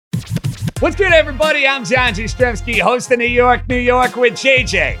What's good, everybody? I'm John Jastrzemski, host of New York with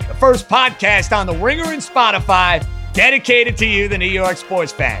JJ, the first podcast on the Ringer and Spotify dedicated to you, the New York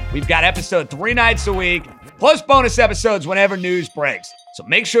sports fan. We've got episode 3 nights a week, plus bonus episodes whenever news breaks. So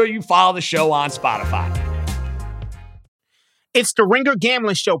make sure you follow the show on Spotify. It's the Ringer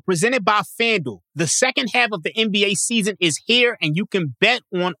Gambling Show presented by FanDuel. The second half of the NBA season is here, and you can bet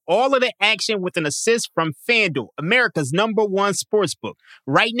on all of the action with an assist from FanDuel, America's #1 sportsbook.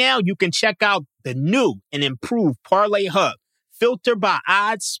 Right now, you can check out the new and improved Parlay Hub. Filter by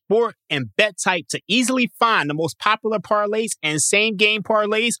odds, sport, and bet type to easily find the most popular parlays and same-game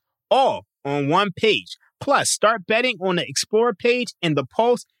parlays all on one page. Plus, start betting on the Explorer page in the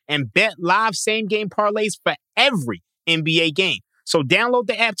Pulse and bet live same-game parlays for every NBA game. So download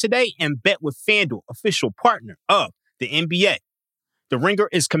the app today and bet with FanDuel, official partner of the NBA. The Ringer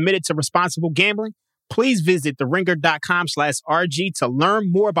is committed to responsible gambling. Please visit theringer.com/RG to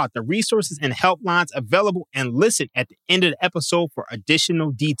learn more about the resources and helplines available and listen at the end of the episode for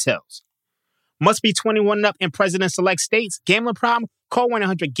additional details. Must be 21 and up in present and select states. Gambling problem? Call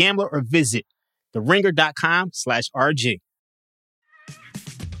 1-800-GAMBLER or visit theringer.com/RG.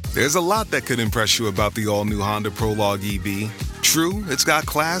 There's a lot that could impress you about the all-new Honda Prologue EV. True, it's got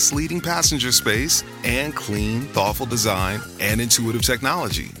class-leading passenger space and clean, thoughtful design and intuitive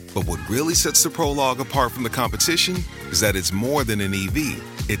technology. But what really sets the Prologue apart from the competition is that it's more than an EV.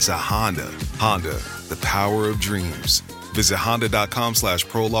 It's a Honda. Honda, the power of dreams. Visit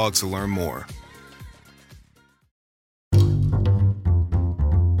honda.com/prologue to learn more.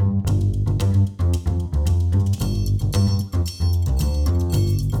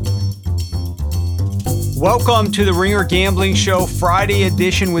 Welcome to the Ringer Gambling Show Friday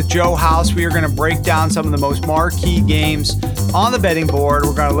edition with Joe House. We are going to break down some of the most marquee games on the betting board.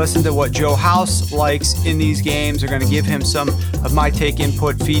 We're going to listen to what Joe House likes in these games. We're going to give him some of my take,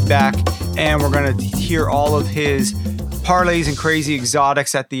 input, feedback, and we're going to hear all of his parlays and crazy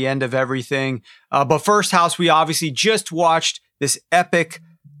exotics at the end of everything. But first, House, we obviously just watched this epic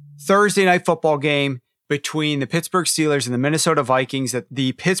Thursday night football game between the Pittsburgh Steelers and the Minnesota Vikings, that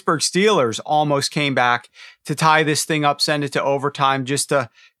the Pittsburgh Steelers almost came back to tie this thing up, send it to overtime, just a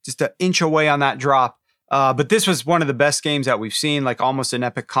inch away on that drop. But this was one of the best games that we've seen, like almost an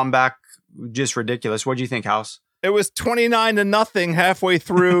epic comeback, just ridiculous. What do you think, House? It was 29-0 halfway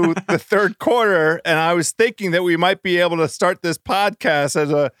through the third quarter, and I was thinking that we might be able to start this podcast at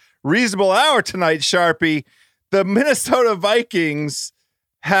a reasonable hour tonight, Sharpie. The Minnesota Vikings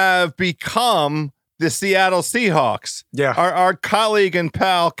have become the Seattle Seahawks. Yeah. Our colleague and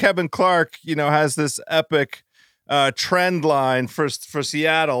pal Kevin Clark, has this epic trend line for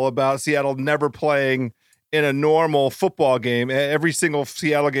Seattle about Seattle never playing in a normal football game. Every single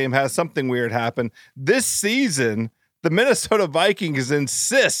Seattle game has something weird happen. This season, the Minnesota Vikings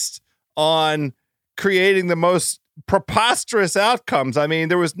insist on creating the most preposterous outcomes. I mean,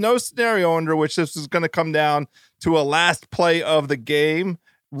 there was no scenario under which this was going to come down to a last play of the game.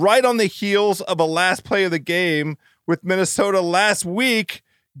 Right on the heels of a last play of the game with Minnesota last week,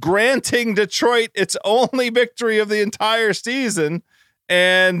 granting Detroit its only victory of the entire season.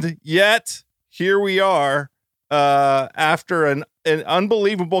 And yet, here we are after an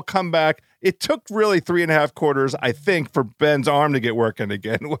unbelievable comeback. It took really 3.5 quarters, I think, for Ben's arm to get working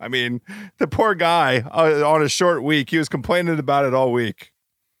again. I mean, the poor guy on a short week, he was complaining about it all week.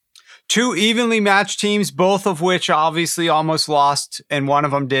 Two evenly matched teams, both of which obviously almost lost, and one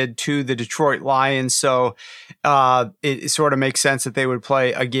of them did to the Detroit Lions. So it sort of makes sense that they would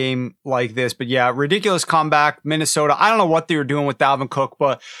play a game like this. But yeah, ridiculous comeback. Minnesota, I don't know what they were doing with Dalvin Cook,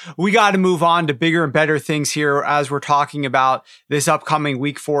 but we got to move on to bigger and better things here as we're talking about this upcoming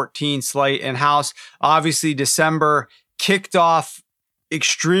Week 14 slate and House. Obviously, December kicked off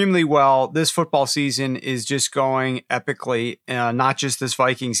extremely well. This football season is just going epically, not just this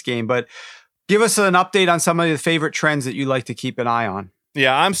Vikings game, but give us an update on some of the favorite trends that you like to keep an eye on.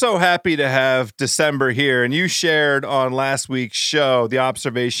 Yeah, I'm so happy to have December here. And you shared on last week's show the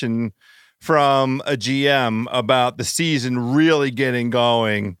observation from a GM about the season really getting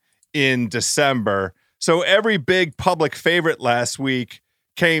going in December. So every big public favorite last week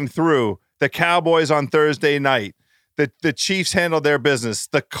came through. The Cowboys on Thursday night. The Chiefs handled their business.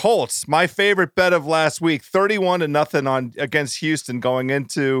 The Colts, my favorite bet of last week, 31-0 against Houston going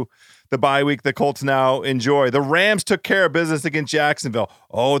into the bye week the Colts now enjoy. The Rams took care of business against Jacksonville.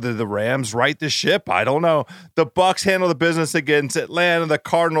 Oh, did the Rams right the ship? I don't know. The Bucs handle the business against Atlanta. The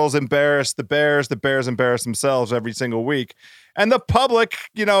Cardinals embarrassed the Bears. The Bears embarrass themselves every single week. And the public,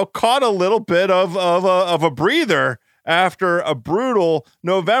 caught a little bit of a breather after a brutal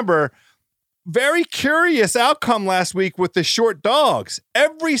November. very curious outcome last week with the short dogs.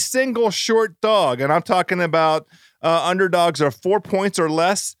 Every single short dog, and I'm talking about underdogs are 4 points or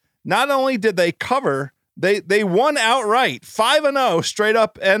less. Not only did they cover, they won outright, 5-0 straight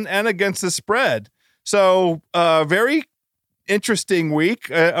up and against the spread. So very interesting week,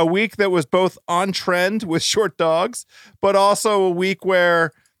 a week that was both on trend with short dogs, but also a week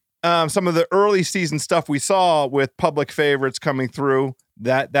where some of the early season stuff we saw with public favorites coming through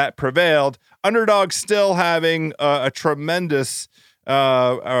that prevailed. Underdogs still having a tremendous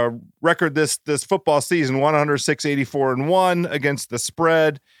record this football season, 106-84-1 against the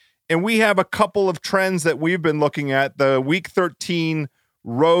spread. And we have a couple of trends that we've been looking at. The week 13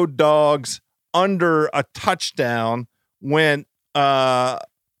 road dogs under a touchdown went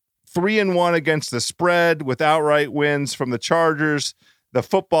 3-1 against the spread with outright wins from the Chargers, the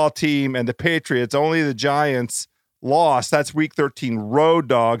football team, and the Patriots. Only the Giants lost. That's week 13 road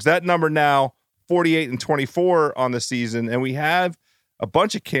dogs. That number now 48-24 on the season. And we have a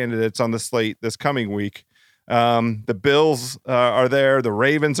bunch of candidates on the slate this coming week. The Bills are there. The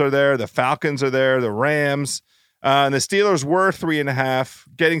Ravens are there. The Falcons are there. The Rams. And the Steelers were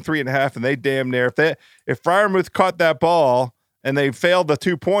 3.5, getting 3.5, and they damn near. If Freiermuth caught that ball and they failed the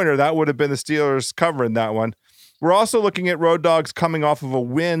 2-pointer, that would have been the Steelers covering that one. We're also looking at road dogs coming off of a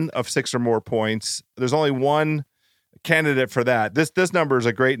win of 6 or more points. There's only one candidate for that. This number is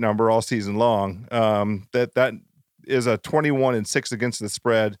a great number all season long. That is a 21-6 against the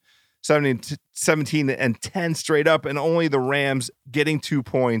spread, 17-10 straight up, and only the Rams getting 2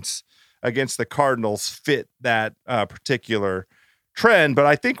 points against the Cardinals fit that particular trend. But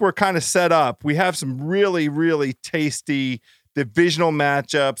I think we're kind of set up. We have some really, really tasty divisional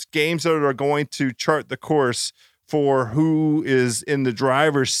matchups, games that are going to chart the course for who is in the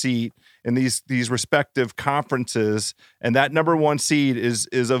driver's seat in these respective conferences. And that number one seed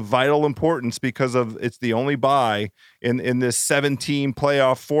is of vital importance because of it's the only bye in this 7-team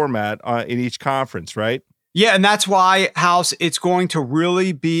playoff format in each conference, right? Yeah, and that's why, House, it's going to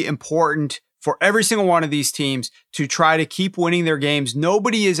really be important for every single one of these teams to try to keep winning their games.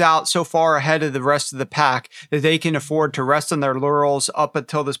 Nobody is out so far ahead of the rest of the pack that they can afford to rest on their laurels up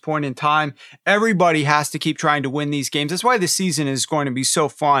until this point in time. Everybody has to keep trying to win these games. That's why the season is going to be so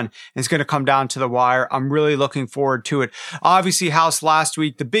fun. It's going to come down to the wire. I'm really looking forward to it. Obviously, House, last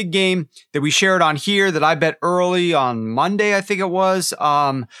week, the big game that we shared on here that I bet early on Monday, I think it was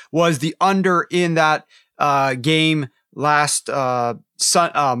the under in that game last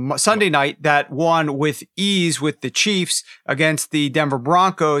Sunday night that won with ease with the Chiefs against the Denver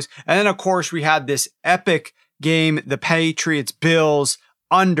Broncos. And then, of course, we had this epic game, the Patriots-Bills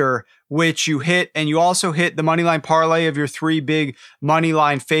under, which you hit. And you also hit the moneyline parlay of your 3 big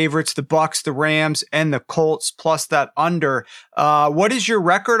moneyline favorites, the Bucks, the Rams, and the Colts, plus that under. What is your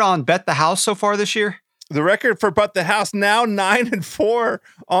record on Bet the House so far this year? The record for Bet the House now 9-4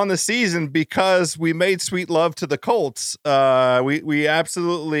 on the season because we made sweet love to the Colts. We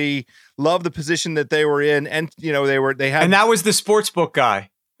absolutely love the position that they were in, and they had, and that was the sportsbook guy.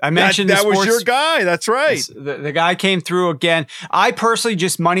 I mentioned that was your guy. That's right. The guy came through again. I personally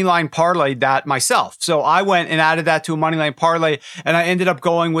just moneyline parlayed that myself. So I went and added that to a moneyline parlay, and I ended up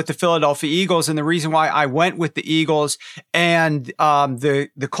going with the Philadelphia Eagles. And the reason why I went with the Eagles and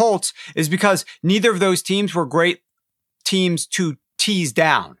the Colts is because neither of those teams were great teams to tease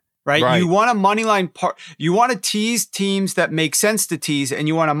down. Right? You want a moneyline you want to tease teams that make sense to tease, and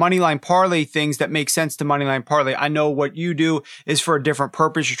you want a moneyline parlay things that make sense to moneyline parlay. I know what you do is for a different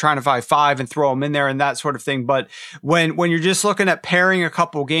purpose. You're trying to buy 5 and throw them in there and that sort of thing. But when you're just looking at pairing a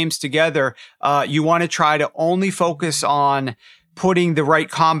couple games together, you want to try to only focus on putting the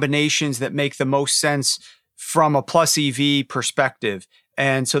right combinations that make the most sense from a plus EV perspective.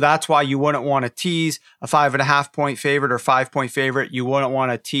 And so that's why you wouldn't want to tease a 5.5 point favorite or 5 point favorite. You wouldn't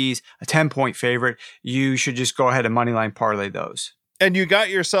want to tease a 10 point favorite. You should just go ahead and moneyline parlay those. And you got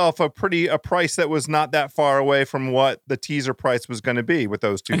yourself a price that was not that far away from what the teaser price was going to be with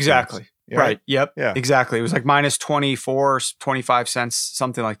those two. Exactly. Teams. Right. Yep. Yeah. Exactly. It was like minus 24, 25 cents,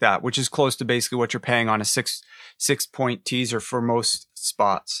 something like that, which is close to basically what you're paying on a six point teaser for most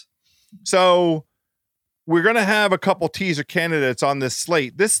spots. So we're going to have a couple teaser candidates on this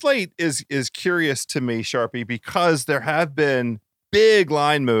slate. This slate is curious to me, Sharpie, because there have been big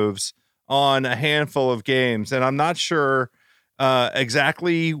line moves on a handful of games, and I'm not sure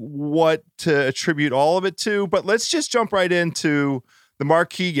exactly what to attribute all of it to, but let's just jump right into the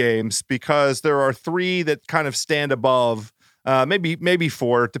marquee games because there are 3 that kind of stand above, maybe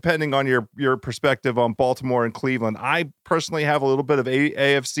 4, depending on your perspective on Baltimore and Cleveland. I personally have a little bit of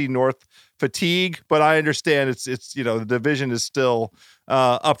AFC North fatigue, but I understand it's the division is still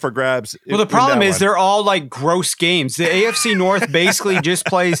up for grabs. Well, the problem is they're all like gross games. The AFC North basically just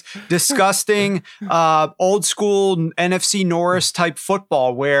plays disgusting, old school NFC Norris type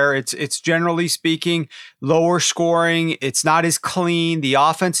football where it's generally speaking lower scoring. It's not as clean. The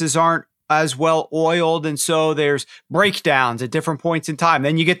offenses aren't as well oiled. And so there's breakdowns at different points in time.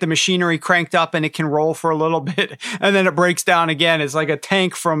 Then you get the machinery cranked up and it can roll for a little bit and then it breaks down again. It's like a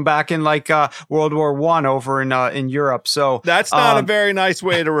tank from back in like World War I over in Europe. So that's not a very nice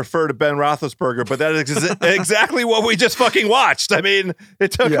way to refer to Ben Roethlisberger, but that is exactly what we just fucking watched. I mean,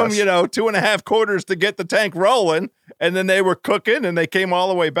 it took them, 2.5 quarters to get the tank rolling, and then they were cooking and they came all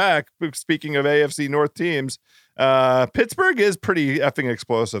the way back. Speaking of AFC North teams, Pittsburgh is pretty effing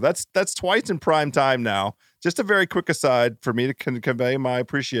explosive. That's twice in prime time now. Just a very quick aside for me to convey my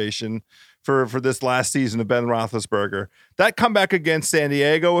appreciation for this last season of Ben Roethlisberger. That comeback against San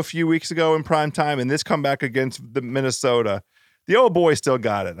Diego a few weeks ago in prime time, and this comeback against the Minnesota. The old boy still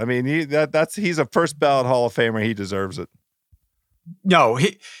got it. I mean, he's a first ballot Hall of Famer. He deserves it. No,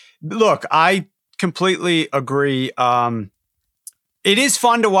 look, I completely agree. It is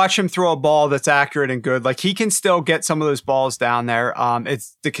fun to watch him throw a ball that's accurate and good. Like he can still get some of those balls down there.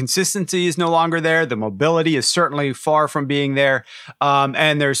 It's the consistency is no longer there. The mobility is certainly far from being there.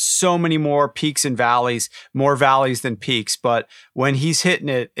 And there's so many more peaks and valleys, more valleys than peaks. But when he's hitting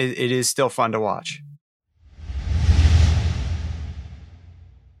it, it is still fun to watch.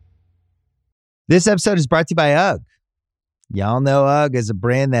 This episode is brought to you by UGG. Y'all know UGG is a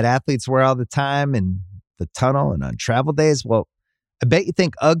brand that athletes wear all the time in the tunnel and on travel days. Well, I bet you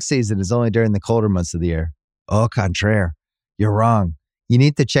think UGG season is only during the colder months of the year. Au contraire, you're wrong. You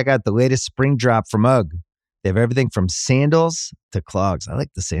need to check out the latest spring drop from UGG. They have everything from sandals to clogs. I like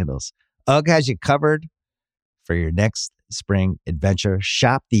the sandals. UGG has you covered for your next spring adventure.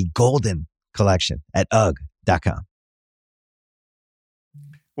 Shop the Golden Collection at UGG.com.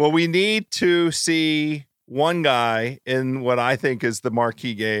 Well, we need to see one guy in what I think is the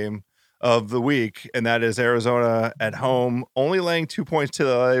marquee game of the week, and that is Arizona at home, only laying 2 points to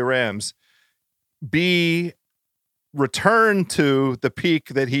the LA Rams, be returned to the peak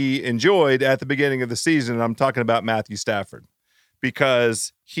that he enjoyed at the beginning of the season. I'm talking about Matthew Stafford,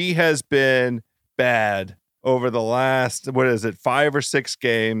 because he has been bad over the last, 5 or 6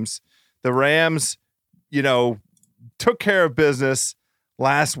 games. The Rams, took care of business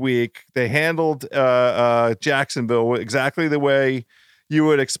last week. They handled Jacksonville exactly the way you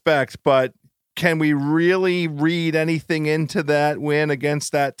would expect, but can we really read anything into that win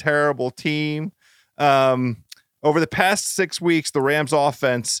against that terrible team? Over the past 6 weeks, the Rams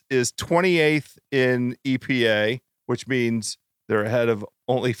offense is 28th in EPA, which means they're ahead of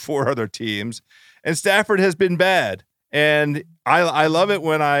only 4 other teams. And Stafford has been bad. And I love it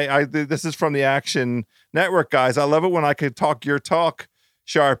when this is from the Action Network guys. I love it when I could talk your talk,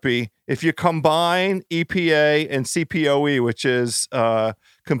 Sharpie. If you combine EPA and CPOE, which is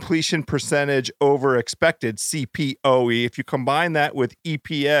completion percentage over expected, CPOE, if you combine that with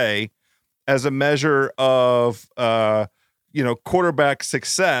EPA as a measure of quarterback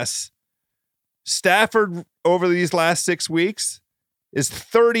success, Stafford over these last 6 weeks is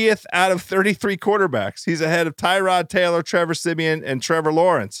 30th out of 33 quarterbacks. He's ahead of Tyrod Taylor, Trevor Siemian, and Trevor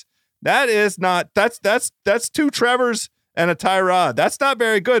Lawrence. That's 2 Trevors and a Tyrod. That's not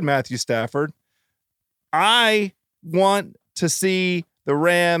very good, Matthew Stafford. I want to see the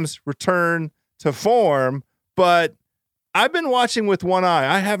Rams return to form, but I've been watching with one eye.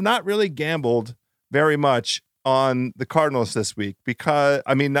 I have not really gambled very much on the Cardinals this week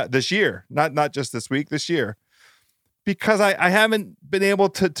not this year, not just this week, this year, because I haven't been able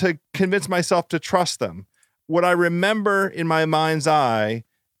to convince myself to trust them. What I remember in my mind's eye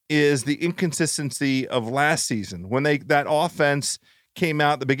is the inconsistency of last season when that offense came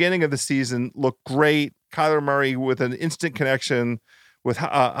out at the beginning of the season, looked great. Kyler Murray with an instant connection with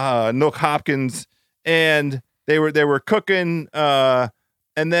Nook Hopkins, and they were cooking. And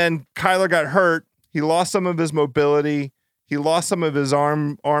then Kyler got hurt. He lost some of his mobility. He lost some of his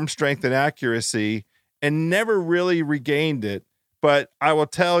arm strength and accuracy, and never really regained it. But I will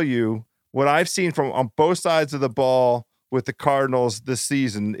tell you what I've seen from on both sides of the ball with the Cardinals this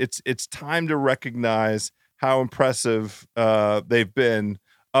season. It's time to recognize how impressive they've been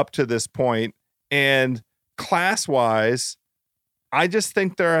up to this point. And class-wise, I just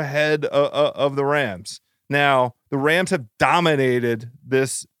think they're ahead of the Rams. Now, the Rams have dominated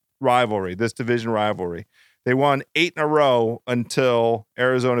this division rivalry. They won 8 in a row until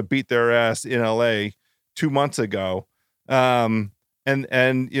Arizona beat their ass in LA 2 months ago. And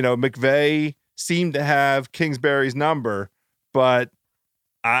McVay seemed to have Kingsbury's number, but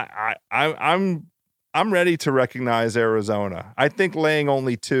I'm I'm ready to recognize Arizona. I think laying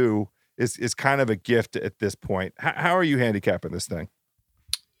only 2 is kind of a gift at this point. How are you handicapping this thing?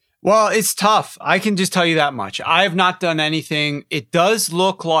 Well, it's tough. I can just tell you that much. I have not done anything. It does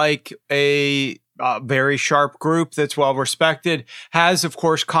look like a very sharp group that's well respected has, of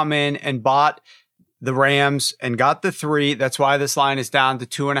course, come in and bought the Rams and got the 3. That's why this line is down to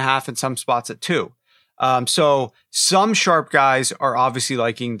 2.5 in some spots at 2. So some sharp guys are obviously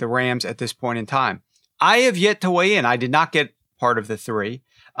liking the Rams at this point in time. I have yet to weigh in. I did not get part of the 3.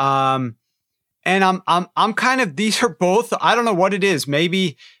 And I'm kind of, these are both, I don't know what it is.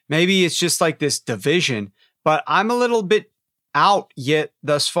 Maybe it's just like this division, but I'm a little bit out yet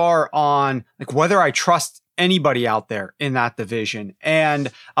thus far on like whether I trust anybody out there in that division.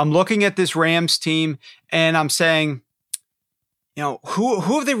 And I'm looking at this Rams team and I'm saying, who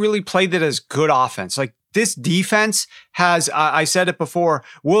have they really played that has good offense? Like this defense has, I said it before,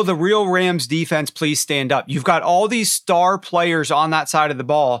 will the real Rams defense please stand up? You've got all these star players on that side of the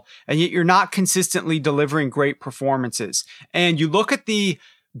ball, and yet you're not consistently delivering great performances. And you look at the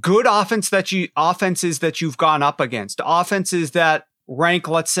good offenses that you've gone up against, offenses that rank,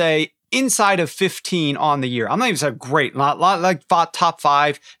 let's say, inside of 15 on the year. I'm not even saying great, not like top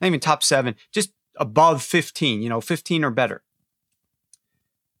 5, not even top 7, just above 15, 15 or better.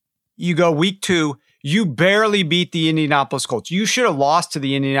 You go week 2, you barely beat the Indianapolis Colts. You should have lost to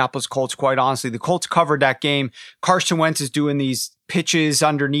the Indianapolis Colts, quite honestly. The Colts covered that game. Carson Wentz is doing these pitches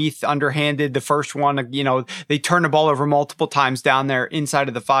underhanded. The first one, they turn the ball over multiple times down there inside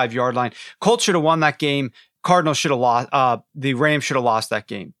of the 5-yard line. Colts should have won that game. Cardinals should have lost. The Rams should have lost that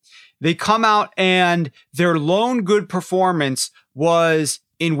game. They come out and their lone good performance was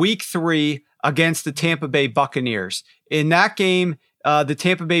in week 3 against the Tampa Bay Buccaneers. In that game, the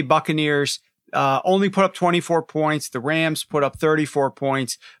Tampa Bay Buccaneers only put up 24 points. The Rams put up 34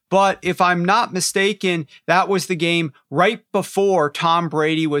 points. But if I'm not mistaken, that was the game right before Tom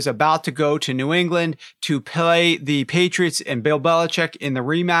Brady was about to go to New England to play the Patriots and Bill Belichick in the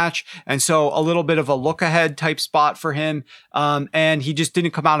rematch. And so a little bit of a look ahead type spot for him. And he just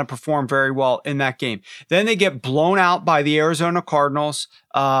didn't come out and perform very well in that game. Then they get blown out by the Arizona Cardinals,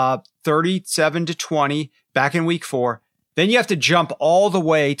 37-20 back in week 4. Then you have to jump all the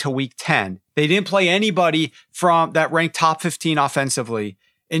way to week 10. They didn't play anybody from that ranked top 15 offensively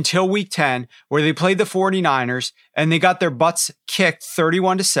until week 10, where they played the 49ers and they got their butts kicked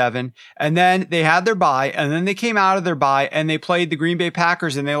 31-7. And then they had their bye, and then they came out of their bye and they played the Green Bay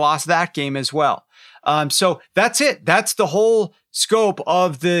Packers and they lost that game as well. So that's it. That's the whole scope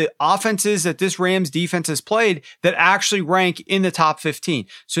of the offenses that this Rams defense has played that actually rank in the top 15.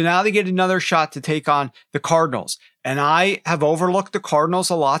 So now they get another shot to take on the Cardinals. And I have overlooked the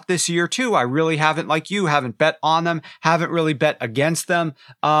Cardinals a lot this year too. I really haven't, like you, haven't bet on them, haven't really bet against them.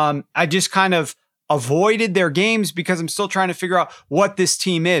 I just kind of avoided their games because I'm still trying to figure out what this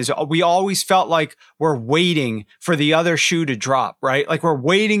team is. We always felt like we're waiting for the other shoe to drop, right? Like we're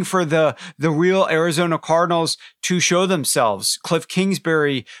waiting for the real Arizona Cardinals to show themselves. Cliff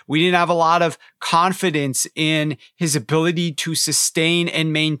Kingsbury, we didn't have a lot of confidence in his ability to sustain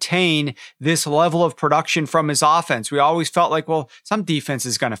and maintain this level of production from his offense. We always felt like, well, some defense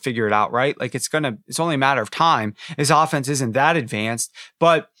is going to figure it out, right? Like it's only a matter of time. His offense isn't that advanced,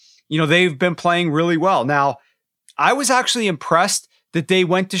 but they've been playing really well. Now, I was actually impressed that they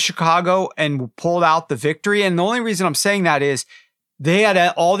went to Chicago and pulled out the victory. And the only reason I'm saying that is they had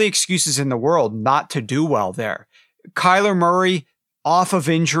all the excuses in the world not to do well there. Kyler Murray, off of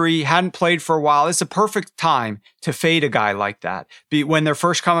injury, hadn't played for a while. It's a perfect time to fade a guy like that. When they're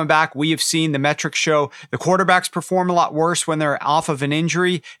first coming back, we have seen the metrics show the quarterbacks perform a lot worse when they're off of an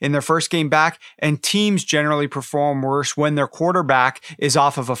injury in their first game back, and teams generally perform worse when their quarterback is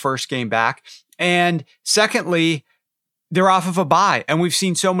off of a first game back. And secondly, they're off of a bye. And we've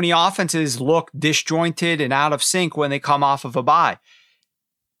seen so many offenses look disjointed and out of sync when they come off of a bye.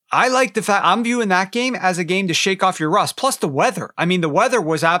 I like the fact I'm viewing that game as a game to shake off your rust. Plus the weather. I mean, the weather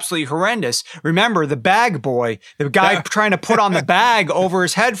was absolutely horrendous. Remember the bag boy, the guy trying to put on the bag over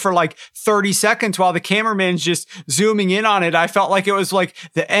his head for like 30 seconds while the cameraman's just zooming in on it. I felt like it was like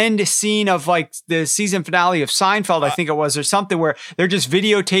the end scene of like the season finale of Seinfeld, I think it was, or something where they're just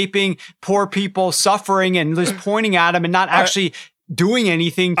videotaping poor people suffering and just pointing at them and not actually doing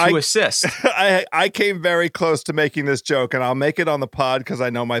anything to assist. I came very close to making this joke, and I'll make it on the pod because I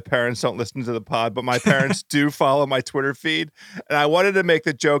know my parents don't listen to the pod, but my parents do follow my Twitter feed. And I wanted to make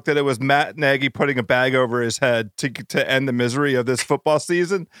the joke that it was Matt Nagy putting a bag over his head to end the misery of this football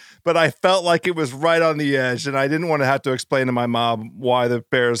season. But I felt like it was right on the edge, and I didn't want to have to explain to my mom why the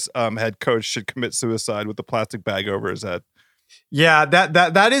Bears head coach should commit suicide with the plastic bag over his head. Yeah,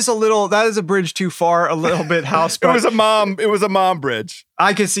 that is a bridge too far, a little bit, House. It was a mom bridge.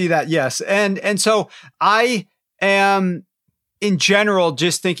 I can see that, yes. And so I am in general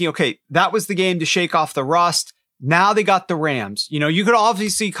just thinking, okay, that was the game to shake off the rust. Now they got the Rams. You could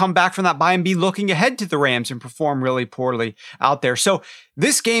obviously come back from that bye and be looking ahead to the Rams and perform really poorly out there. So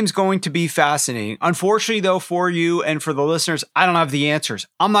this game's going to be fascinating. Unfortunately, though, for you and for the listeners, I don't have the answers.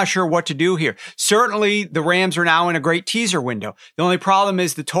 I'm not sure what to do here. Certainly, the Rams are now in a great teaser window. The only problem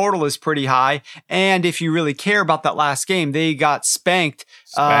is the total is pretty high. And if you really care about that last game, they got spanked.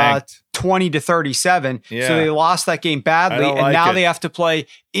 20-37. Yeah. So they lost that game badly. And now they have to play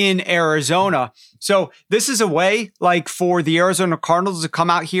in Arizona. So this is a way for the Arizona Cardinals to come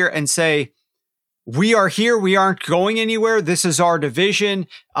out here and say, we are here. We aren't going anywhere. This is our division.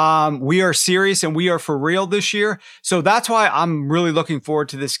 We are serious and we are for real this year. So that's why I'm really looking forward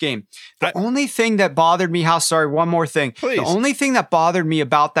to this game. The only thing that bothered me, one more thing. Please. The only thing that bothered me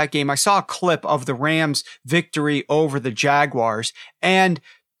about that game, I saw a clip of the Rams' victory over the Jaguars. And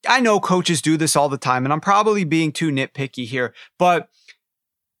I know coaches do this all the time, and I'm probably being too nitpicky here, but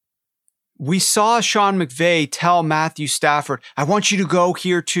we saw Sean McVay tell Matthew Stafford, I want you to go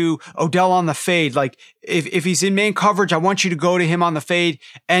here to Odell on the fade. If he's in man coverage, I want you to go to him on the fade.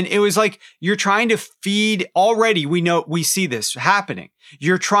 And it was like, you're trying to feed already. We see this happening.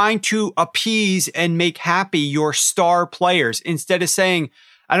 You're trying to appease and make happy your star players instead of saying,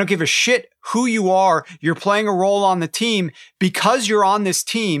 I don't give a shit who you are. You're playing a role on the team because you're on this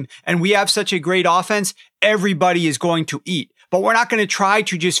team and we have such a great offense. Everybody is going to eat. But we're not going to try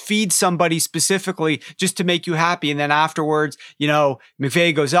to just feed somebody specifically just to make you happy. And then afterwards,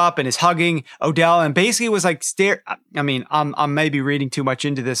 McVay goes up and is hugging Odell and basically was like I'm maybe reading too much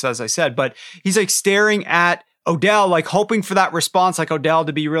into this, as I said, but he's like staring at Odell, hoping for that response, Odell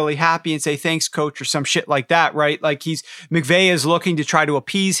to be really happy and say, thanks, coach, or some shit like that, right? McVay is looking to try to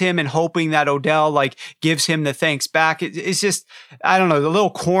appease him and hoping that Odell, gives him the thanks back. It's just, I don't know, a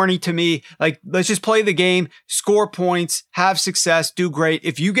little corny to me. Let's just play the game, score points, have success, do great.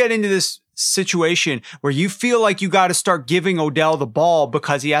 If you get into this situation where you feel like you got to start giving Odell the ball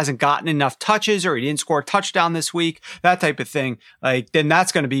because he hasn't gotten enough touches or he didn't score a touchdown this week, that type of thing, then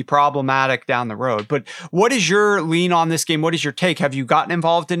that's going to be problematic down the road. But what is your lean on this game? What is your take? Have you gotten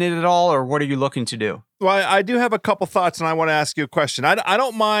involved in it at all, or what are you looking to do? Well, I do have a couple thoughts, and I want to ask you a question. I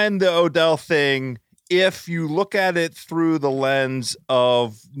don't mind the Odell thing if you look at it through the lens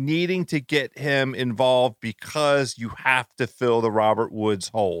of needing to get him involved because you have to fill the Robert Woods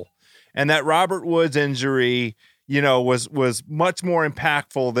hole. And that Robert Woods injury, was much more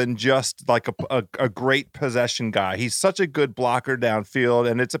impactful than just a great possession guy. He's such a good blocker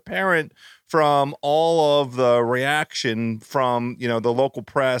downfield, and it's apparent from all of the reaction from, the local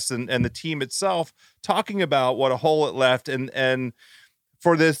press and the team itself talking about what a hole it left. And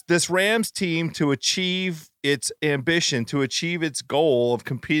for this Rams team to achieve its ambition, to achieve its goal of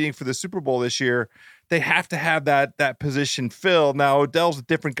competing for the Super Bowl this year, they have to have that position filled. Now, Odell's a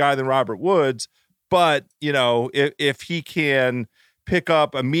different guy than Robert Woods, but, if he can pick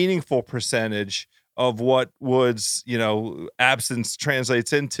up a meaningful percentage of what Woods, absence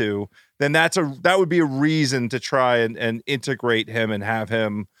translates into, then that would be a reason to try and integrate him and have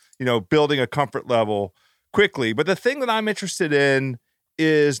him, building a comfort level quickly. But the thing that I'm interested in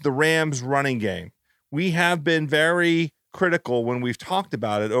is the Rams running game. We have been very critical when we've talked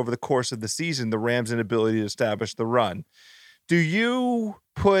about it over the course of the season, the Rams' inability to establish the run. Do you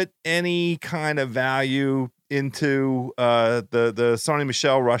put any kind of value into the Sonny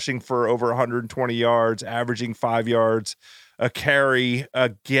Michel rushing for over 120 yards, averaging 5 yards a carry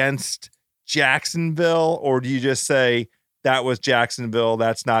against Jacksonville? Or do you just say that was Jacksonville,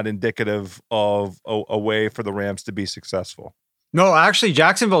 that's not indicative of a way for the Rams to be successful? No, actually,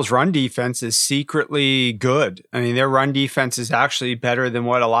 Jacksonville's run defense is secretly good. I mean, their run defense is actually better than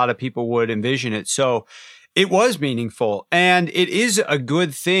what a lot of people would envision it. So it was meaningful. And it is a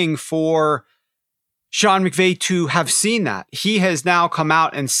good thing for Sean McVay to have seen that. He has now come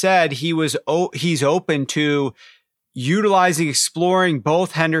out and said he's open to utilizing, exploring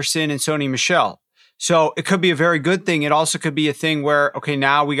both Henderson and Sonny Michel. So it could be a very good thing. It also could be a thing where, okay,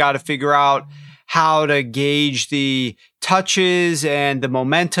 now we got to figure out how to gauge the touches and the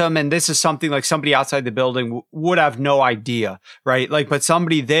momentum. And this is something like somebody outside the building would have no idea, right? But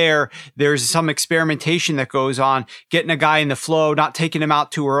somebody there's some experimentation that goes on, getting a guy in the flow, not taking him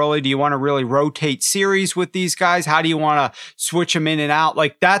out too early. Do you want to really rotate series with these guys? How do you want to switch them in and out?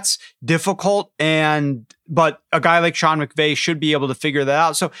 That's difficult. But a guy like Sean McVay should be able to figure that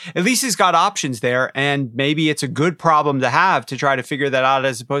out. So at least he's got options there. And maybe it's a good problem to have to try to figure that out,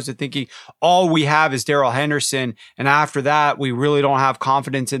 as opposed to thinking all we have is Darrell Henderson. And after after that, we really don't have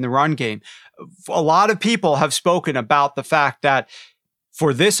confidence in the run game. A lot of people have spoken about the fact that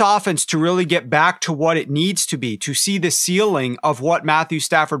for this offense to really get back to what it needs to be, to see the ceiling of what Matthew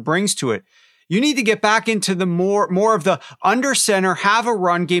Stafford brings to it, you need to get back into the more of the under center, have a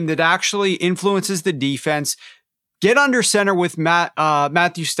run game that actually influences the defense. Get under center with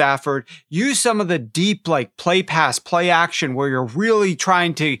Matthew Stafford. Use some of the deep, like play pass, play action, where you're really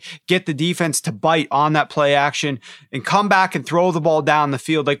trying to get the defense to bite on that play action and come back and throw the ball down the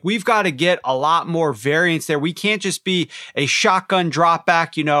field. Like, we've got to get a lot more variance there. We can't just be a shotgun drop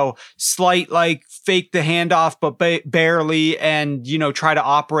back, slight, like fake the handoff, but barely, and, try to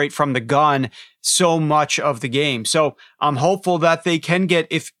operate from the gun so much of the game. So I'm hopeful that they can get,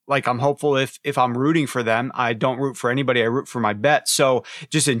 if I'm rooting for them, I don't root for anybody, I root for my bet. So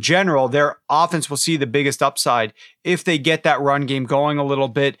just in general, their offense will see the biggest upside if they get that run game going a little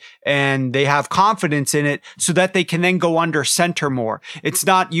bit and they have confidence in it so that they can then go under center more. It's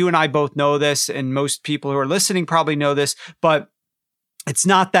not, you and I both know this, and most people who are listening probably know this, but it's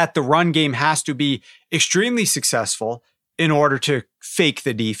not that the run game has to be extremely successful in order to fake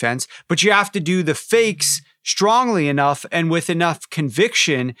the defense, but you have to do the fakes strongly enough and with enough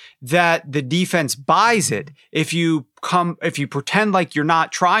conviction that the defense buys it. If you pretend like you're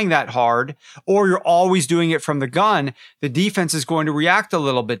not trying that hard, or you're always doing it from the gun, the defense is going to react a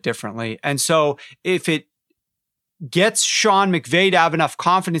little bit differently. And so if it gets Sean McVay to have enough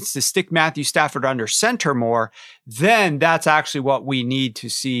confidence to stick Matthew Stafford under center more, then that's actually what we need to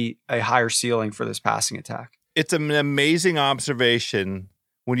see a higher ceiling for this passing attack. It's an amazing observation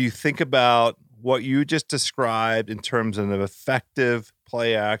when you think about what you just described in terms of an effective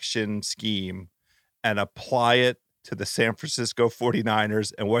play action scheme and apply it to the San Francisco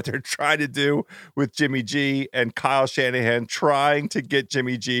 49ers and what they're trying to do with Jimmy G and Kyle Shanahan trying to get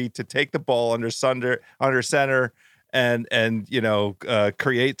Jimmy G to take the ball under center and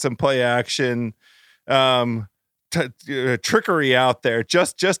create some play action trickery out there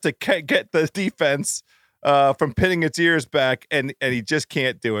just to get the defense from pinning its ears back, and he just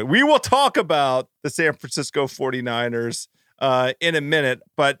can't do it. We will talk about the San Francisco 49ers in a minute,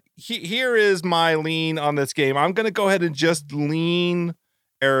 but here is my lean on this game. I'm going to go ahead and just lean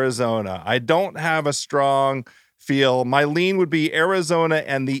Arizona. I don't have a strong feel. My lean would be Arizona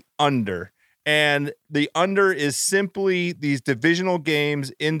and the under. And the under is simply these divisional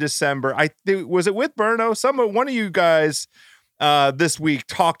games in December. Was it with Burno? One of you guys this week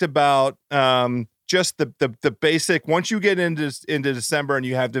talked about just the basic. Once you get into December and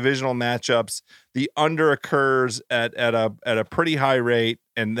you have divisional matchups, the under occurs at a pretty high rate,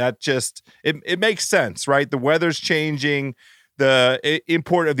 and that just it makes sense, right? The weather's changing. The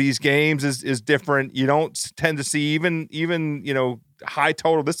import of these games is different. You don't tend to see even high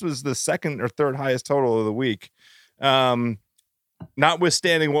total. This was the second or third highest total of the week.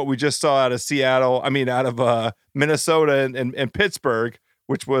 Notwithstanding what we just saw out of Minnesota and Pittsburgh,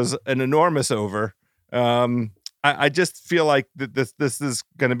 which was an enormous over. I just feel like this is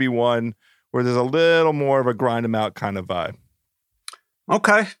going to be one where there's a little more of a grind them out kind of vibe.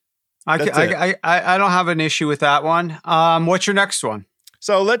 Okay. I don't have an issue with that one. What's your next one?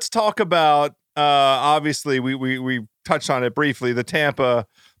 So let's talk about, obviously we touched on it briefly, the Tampa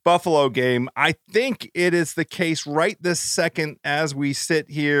Buffalo game. I think it is the case right this second as we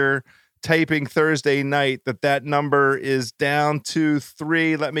sit here taping Thursday night that number is down to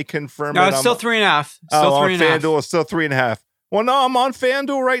 3. Let me confirm. No, it's still 3.5. Still 3.5. FanDuel is still 3.5. Well, no, I'm on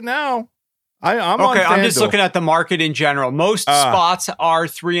FanDuul right now. I'm okay. I'm just looking at the market in general. Most spots are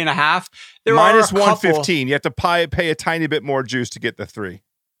 3.5. There minus 115. You have to pay a tiny bit more juice to get the 3.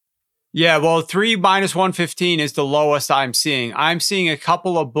 Yeah, well, 3 minus 115 is the lowest I'm seeing. I'm seeing a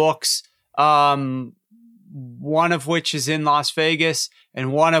couple of books, one of which is in Las Vegas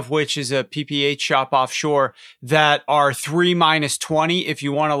and one of which is a PPH shop offshore, that are 3 minus 20 if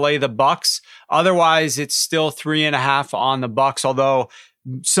you want to lay the Bucks. Otherwise, it's still 3.5 on the Bucks, although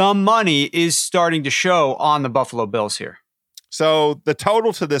some money is starting to show on the Buffalo Bills here. So the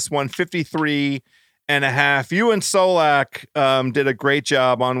total to this one, 53.5. You and Solak did a great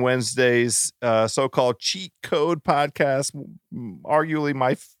job on Wednesday's so-called cheat code podcast.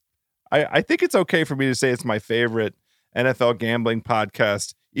 Arguably I think it's okay for me to say it's my favorite NFL gambling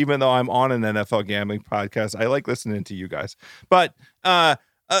podcast, even though I'm on an NFL gambling podcast. I like listening to you guys. But I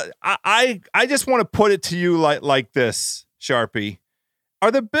just want to put it to you like this, Sharpie. Are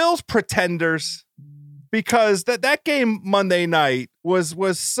the Bills pretenders? Because that game Monday night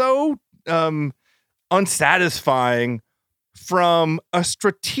was so unsatisfying from a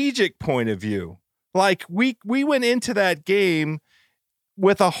strategic point of view. Like we went into that game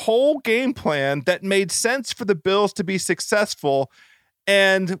with a whole game plan that made sense for the Bills to be successful.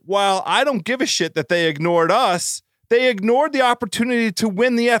 And while I don't give a shit that they ignored us, they ignored the opportunity to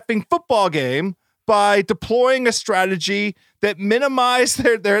win the effing football game by deploying a strategy that minimized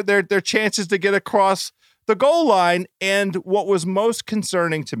their chances to get across the goal line. And what was most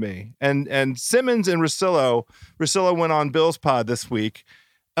concerning to me, and Simmons and Russillo went on Bill's Pod this week,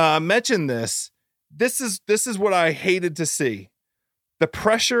 mentioned this. This is what I hated to see. The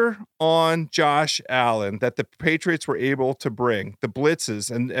pressure on Josh Allen that the Patriots were able to bring, the blitzes,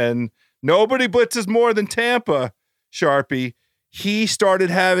 and nobody blitzes more than Tampa, Sharpie. He started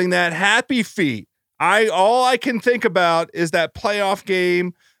having that happy feet. All I can think about is that playoff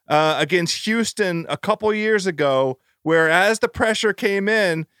game against Houston a couple years ago, where as the pressure came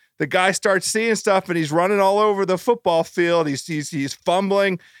in, the guy starts seeing stuff and he's running all over the football field. He's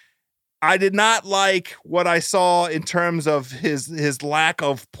fumbling. I did not like what I saw in terms of his lack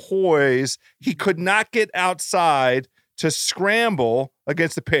of poise. He could not get outside to scramble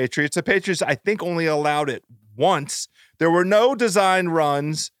against the Patriots. The Patriots, I think, only allowed it once. There were no design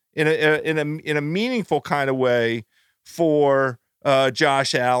runs in a meaningful kind of way for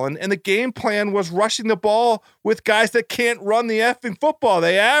Josh Allen, and the game plan was rushing the ball with guys that can't run the effing football.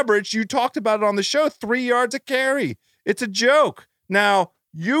 They average, you talked about it on the show, 3 yards a carry. It's a joke. Now,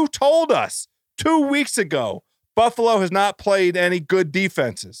 you told us 2 weeks ago, Buffalo has not played any good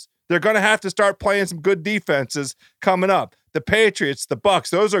defenses. They're going to have to start playing some good defenses coming up. The Patriots, the Bucks,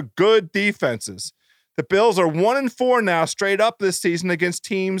 those are good defenses. The Bills are 1-4 now straight up this season against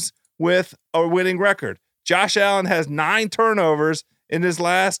teams with a winning record. Josh Allen has 9 turnovers in his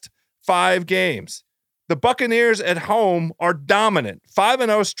last 5 games. The Buccaneers at home are dominant,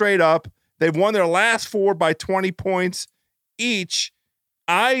 5-0 straight up. They've won their last 4 by 20 points each.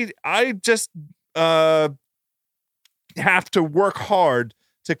 I just have to work hard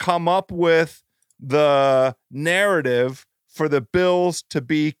to come up with the narrative for the Bills to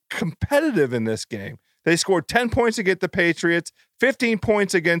be competitive in this game. They scored 10 points against the Patriots, 15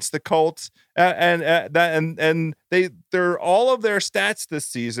 points against the Colts, and they're all of their stats this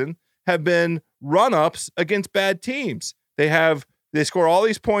season have been run-ups against bad teams. They score all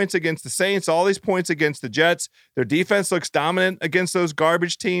these points against the Saints, all these points against the Jets. Their defense looks dominant against those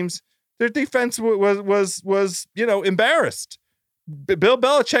garbage teams. Their defense was embarrassed. Bill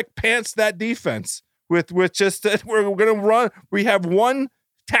Belichick pants that defense with just that we're going to run. We have one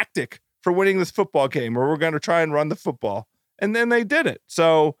tactic for winning this football game, or we're going to try and run the football. And then they did it.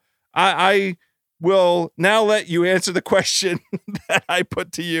 So I will now let you answer the question that I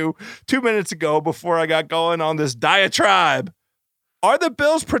put to you 2 minutes ago before I got going on this diatribe. Are the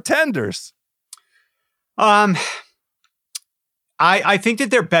Bills pretenders? I think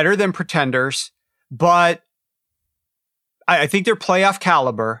that they're better than pretenders, but I think they're playoff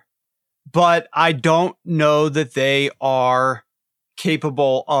caliber, but I don't know that they are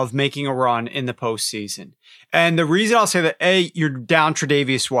capable of making a run in the postseason. And the reason I'll say that, A, you're down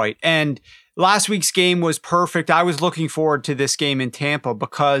Tre'Davious White, and last week's game was perfect. I was looking forward to this game in Tampa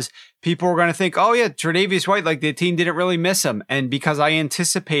because people were going to think, oh yeah, Tre'Davious White, like the team didn't really miss him. And because I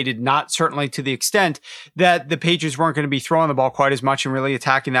anticipated, not certainly to the extent that the Patriots weren't going to be throwing the ball quite as much and really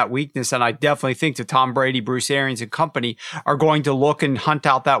attacking that weakness. And I definitely think that Tom Brady, Bruce Arians and company are going to look and hunt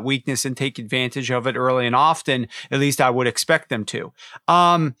out that weakness and take advantage of it early and often. At least I would expect them to.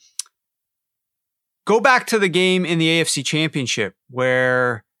 Go back to the game in the AFC Championship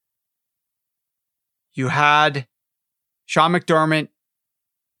where you had Sean McDermott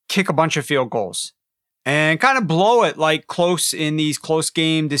kick a bunch of field goals and kind of blow it like close in these close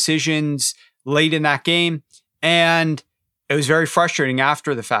game decisions late in that game. And it was very frustrating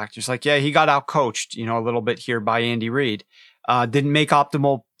after the fact. It's like, yeah, he got out coached, a little bit here by Andy Reid. Didn't make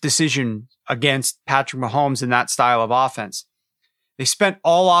optimal decision against Patrick Mahomes in that style of offense. They spent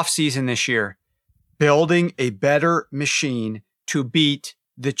all offseason this year building a better machine to beat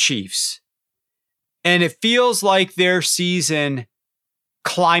the Chiefs. And it feels like their season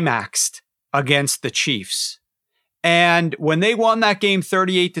climaxed against the Chiefs. And when they won that game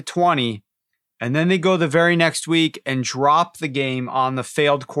 38-20, and then they go the very next week and drop the game on the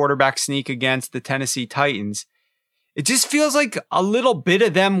failed quarterback sneak against the Tennessee Titans, it just feels like a little bit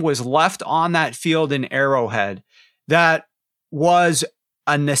of them was left on that field in Arrowhead that was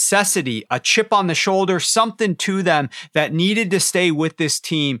a necessity, a chip on the shoulder, something to them that needed to stay with this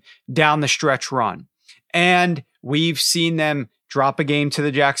team down the stretch run. And we've seen them drop a game to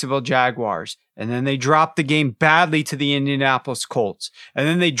the Jacksonville Jaguars, and then they dropped the game badly to the Indianapolis Colts, and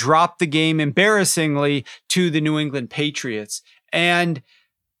then they dropped the game embarrassingly to the New England Patriots. And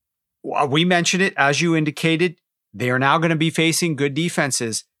we mentioned it, as you indicated, They are now going to be facing good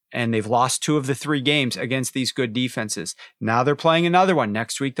defenses, and they've lost 2 of the 3 games against these good defenses. Now they're playing another one.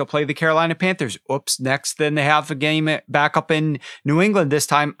 Next week, they'll play the Carolina Panthers. Next, then they have a game back up in New England, this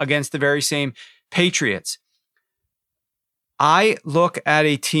time against the very same Patriots. I look at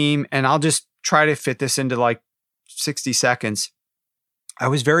a team, and I'll just try to fit this into like 60 seconds. I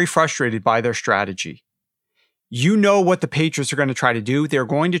was very frustrated by their strategy. You know what the Patriots are going to try to do. They're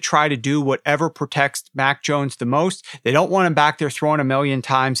going to try to do whatever protects Mac Jones the most. They don't want him back there throwing a million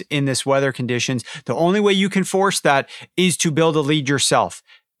times in this weather conditions. The only way you can force that is to build a lead yourself.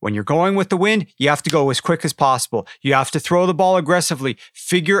 When you're going with the wind, you have to go as quick as possible. You have to throw the ball aggressively.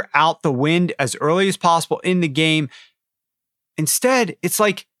 Figure out the wind as early as possible in the game. Instead, it's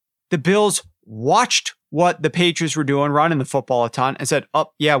like the Bills watched what the Patriots were doing, running the football a ton, and said,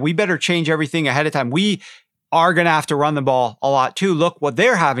 oh, yeah, we better change everything ahead of time. We are going to have to run the ball a lot too. Look what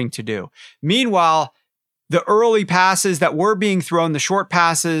they're having to do. Meanwhile, the early passes that were being thrown, the short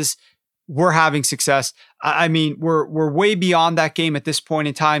passes, were having success. I mean, we're way beyond that game at this point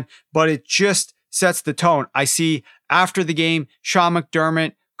in time, but it just sets the tone. I see after the game, Sean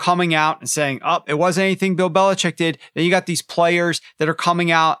McDermott coming out and saying, oh, it wasn't anything Bill Belichick did. Then you got these players that are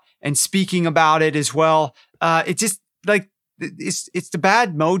coming out and speaking about it as well. It's just like, it's the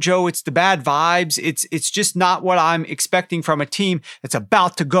bad mojo. It's the bad vibes. It's just not what I'm expecting from a team that's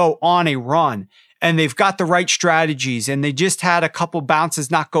about to go on a run. And they've got the right strategies, and they just had a couple bounces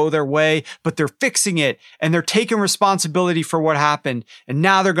not go their way, but they're fixing it, and they're taking responsibility for what happened. And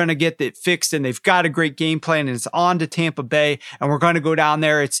now they're going to get it fixed, and they've got a great game plan, and it's on to Tampa Bay, and we're going to go down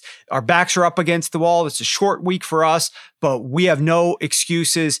there. Our backs are up against the wall. It's a short week for us, but we have no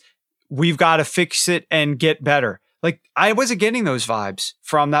excuses. We've got to fix it and get better. Like, I wasn't getting those vibes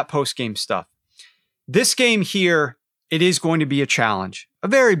from that post-game stuff. This game here, it is going to be a challenge, a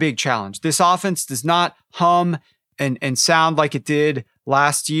very big challenge. This offense does not hum and sound like it did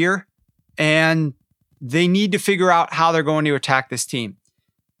last year, and they need to figure out how they're going to attack this team.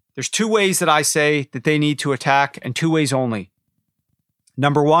 There's 2 ways that I say that they need to attack, and 2 ways only.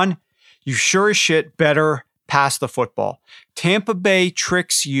 Number 1, you sure as shit better pass the football. Tampa Bay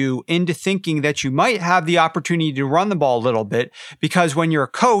tricks you into thinking that you might have the opportunity to run the ball a little bit, because when you're a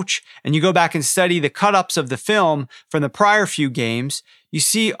coach and you go back and study the cut-ups of the film from the prior few games, you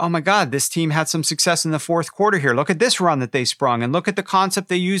see, oh my God, this team had some success in the fourth quarter here. Look at this run that they sprung, and look at the concept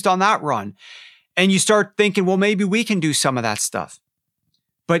they used on that run. And you start thinking, well, maybe we can do some of that stuff.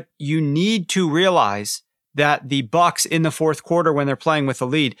 But you need to realize that the Bucs in the fourth quarter, when they're playing with the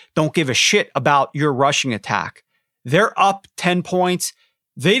lead, don't give a shit about your rushing attack. They're up 10 points.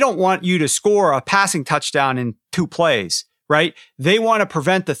 They don't want you to score a passing touchdown in 2 plays, right? They want to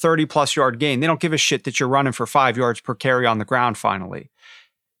prevent the 30-plus yard gain. They don't give a shit that you're running for 5 yards per carry on the ground finally.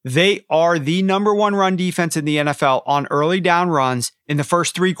 They are the number 1 run defense in the NFL on early down runs in the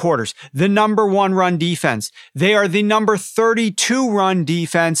first 3 quarters. The number 1 run defense. They are the number 32 run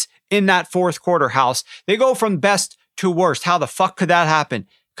defense in that fourth quarter, House. They go from best to worst. How the fuck could that happen?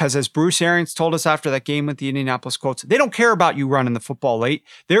 Because as Bruce Arians told us after that game with the Indianapolis Colts, they don't care about you running the football late.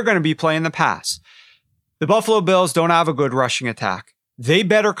 They're going to be playing the pass. The Buffalo Bills don't have a good rushing attack. They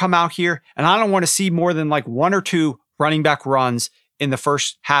better come out here, and I don't want to see more than like 1 or 2 running back runs in the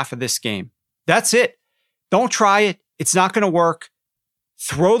first half of this game. That's it. Don't try it. It's not going to work.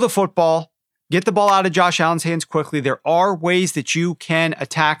 Throw the football. Get the ball out of Josh Allen's hands quickly. There are ways that you can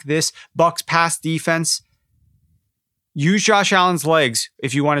attack this Bucs pass defense. Use Josh Allen's legs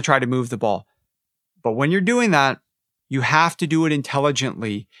if you want to try to move the ball. But when you're doing that, you have to do it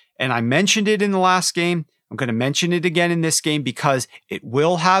intelligently. And I mentioned it in the last game. I'm going to mention it again in this game because it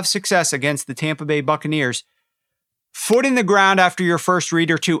will have success against the Tampa Bay Buccaneers. Foot in the ground after your first read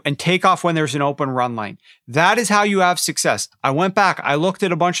or 2 and take off when there's an open run lane. That is how you have success. I went back. I looked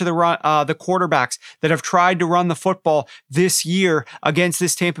at a bunch of the quarterbacks that have tried to run the football this year against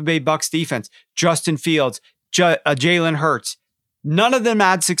this Tampa Bay Bucs defense. Justin Fields, Jalen Hurts. None of them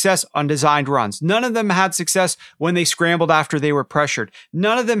had success on designed runs. None of them had success when they scrambled after they were pressured.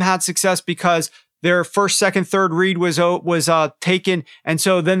 None of them had success because their first, second, third read was taken, and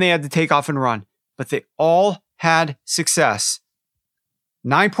so then they had to take off and run. But they all had success.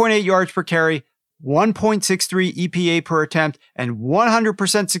 9.8 yards per carry, 1.63 EPA per attempt, and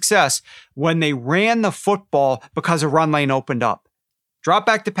 100% success when they ran the football because a run lane opened up. Drop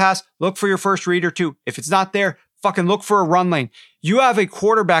back to pass, look for your first read or 2. If it's not there, fucking look for a run lane. You have a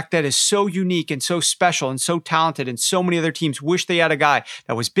quarterback that is so unique and so special and so talented, and so many other teams wish they had a guy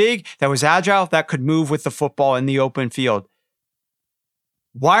that was big, that was agile, that could move with the football in the open field.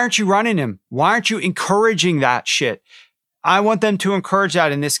 Why aren't you running him? Why aren't you encouraging that shit? I want them to encourage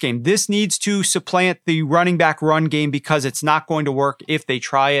that in this game. This needs to supplant the running back run game because it's not going to work if they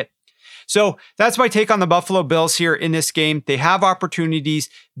try it. So that's my take on the Buffalo Bills here in this game. They have opportunities.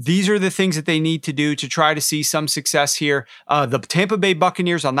 These are the things that they need to do to try to see some success here. The Tampa Bay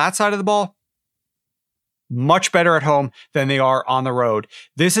Buccaneers on that side of the ball, much better at home than they are on the road.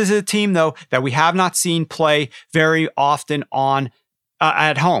 This is a team, though, that we have not seen play very often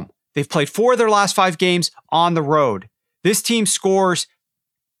at home. They've played 4 of their last 5 games on the road. This team scores,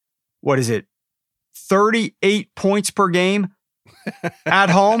 38 points per game at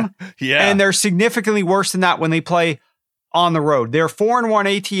home? Yeah. And they're significantly worse than that when they play on the road. They're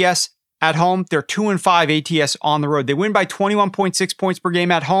 4-1 ATS at home. They're 2-5 ATS on the road. They win by 21.6 points per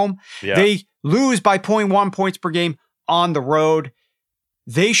game at home. Yeah. They lose by 0.1 points per game on the road.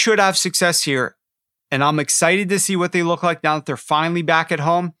 They should have success here. And I'm excited to see what they look like now that they're finally back at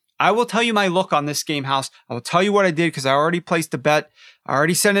home. I will tell you my look on this game, House. I will tell you what I did because I already placed a bet. I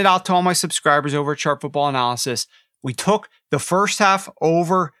already sent it out to all my subscribers over at Sharp Football Analysis. We took the first half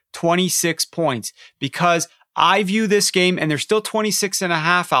over 26 points because I view this game, and there's still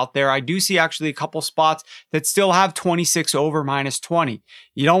 26.5 out there. I do see actually a couple spots that still have 26 over -20.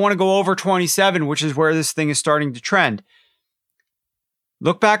 You don't want to go over 27, which is where this thing is starting to trend.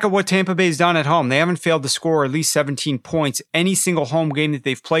 Look back at what Tampa Bay's done at home. They haven't failed to score at least 17 points any single home game that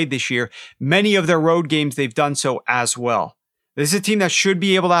they've played this year. Many of their road games, they've done so as well. This is a team that should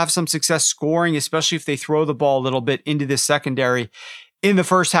be able to have some success scoring, especially if they throw the ball a little bit into the secondary in the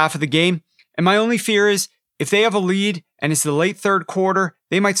first half of the game. And my only fear is if they have a lead and it's the late third quarter,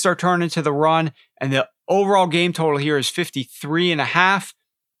 they might start turning to the run. And the overall game total here is 53.5,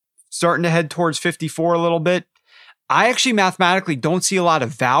 starting to head towards 54 a little bit. I actually mathematically don't see a lot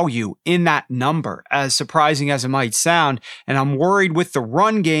of value in that number, as surprising as it might sound. And I'm worried with the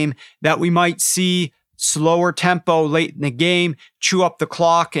run game that we might see slower tempo late in the game, chew up the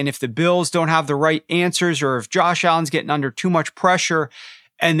clock. And if the Bills don't have the right answers, or if Josh Allen's getting under too much pressure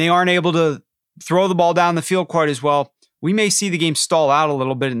and they aren't able to throw the ball down the field quite as well, we may see the game stall out a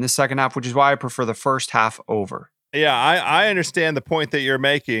little bit in the second half, which is why I prefer the first half over. Yeah, I understand the point that you're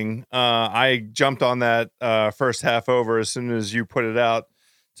making. I jumped on that first half over as soon as you put it out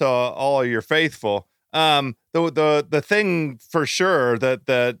to all of your faithful. The thing for sure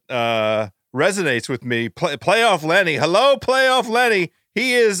that resonates with me, playoff Lenny. Hello, playoff Lenny.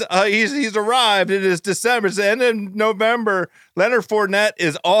 He is he's arrived. It is December. It's the end of November. Leonard Fournette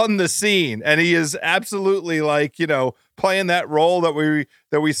is on the scene, and he is absolutely playing that role that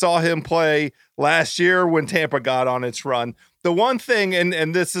we saw him play last year when Tampa got on its run. The one thing,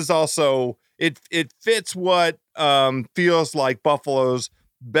 and this is also it fits what feels like Buffalo's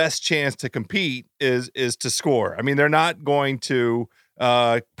best chance to compete is to score. I mean, they're not going to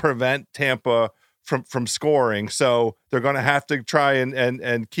prevent Tampa from scoring, so they're going to have to try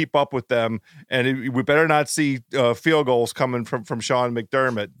and keep up with them. And we better not see field goals coming from Sean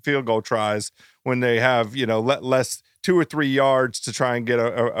McDermott, field goal tries when they have less 2 or 3 yards to try and get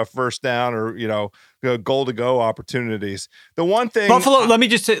a first down or goal to go opportunities. The one thing Buffalo, let me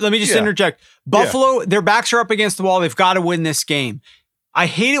just interject. Buffalo, their backs are up against the wall. They've got to win this game. I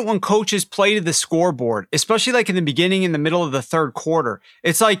hate it when coaches play to the scoreboard, especially like in the beginning, in the middle of the third quarter.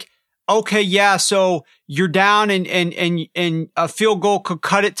 It's like, okay, yeah, so you're down and a field goal could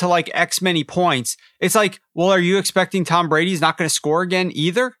cut it to like X many points. It's like, well, are you expecting Tom Brady's not going to score again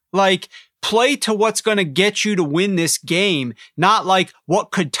either? Like, play to what's going to get you to win this game, not like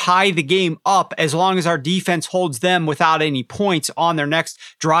what could tie the game up as long as our defense holds them without any points on their next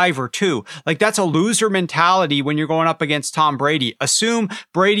drive or two. Like, that's a loser mentality when you're going up against Tom Brady. Assume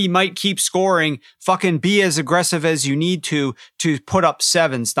Brady might keep scoring, fucking be as aggressive as you need to put up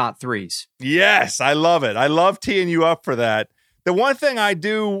 7s, not 3s. Yes, I love it. I love teeing you up for that. The one thing I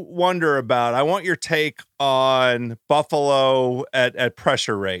do wonder about, I want your take on Buffalo at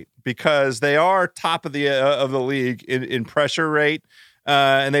pressure rate, because they are top of the league in pressure rate,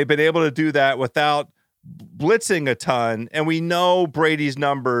 and they've been able to do that without blitzing a ton. And we know Brady's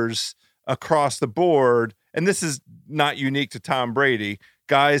numbers across the board, and this is not unique to Tom Brady.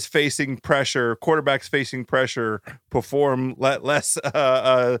 Guys facing pressure, quarterbacks facing pressure, perform less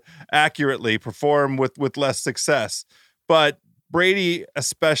accurately, perform with less success. But Brady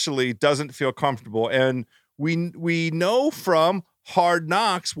especially doesn't feel comfortable. And we know from Hard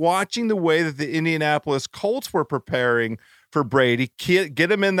Knocks, watching the way that the Indianapolis Colts were preparing for Brady,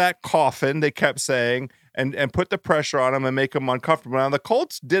 get him in that coffin, they kept saying, and put the pressure on him and make him uncomfortable. Now, the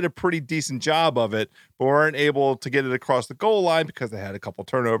Colts did a pretty decent job of it, but weren't able to get it across the goal line because they had a couple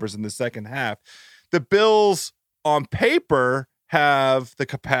turnovers in the second half. The Bills, on paper, have the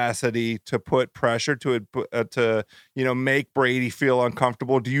capacity to put pressure to make Brady feel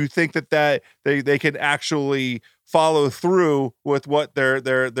uncomfortable? Do you think that they can actually follow through with what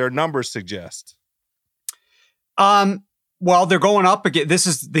their numbers suggest? Well, they're going up again. This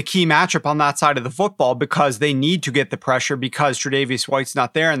is the key matchup on that side of the football because they need to get the pressure because Tre'Davious White's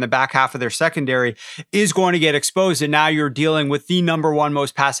not there and the back half of their secondary is going to get exposed. And now you're dealing with the number one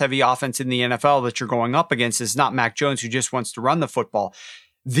most pass-heavy offense in the NFL that you're going up against. It's not Mac Jones who just wants to run the football.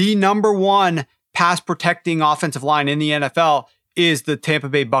 The number one pass-protecting offensive line in the NFL is the Tampa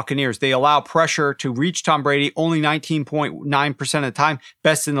Bay Buccaneers. They allow pressure to reach Tom Brady only 19.9% of the time,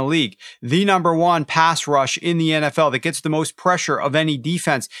 best in the league. The number one pass rush in the NFL that gets the most pressure of any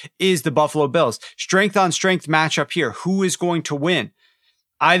defense is the Buffalo Bills. Strength on strength matchup here. Who is going to win?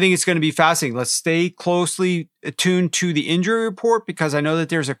 I think it's going to be fascinating. Let's stay closely attuned to the injury report because I know that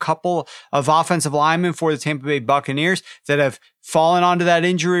there's a couple of offensive linemen for the Tampa Bay Buccaneers that have fallen onto that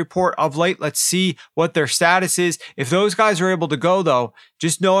injury report of late. Let's see what their status is. If those guys are able to go, though,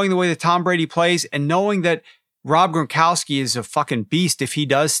 just knowing the way that Tom Brady plays and knowing that Rob Gronkowski is a fucking beast if he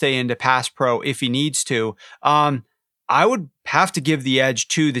does stay into pass pro, if he needs to, I would have to give the edge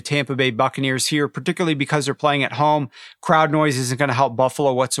to the Tampa Bay Buccaneers here, particularly because they're playing at home. Crowd noise isn't going to help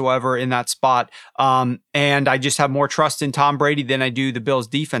Buffalo whatsoever in that spot. And I just have more trust in Tom Brady than I do the Bills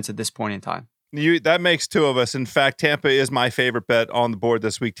defense at this point in time. That makes two of us. In fact, Tampa is my favorite bet on the board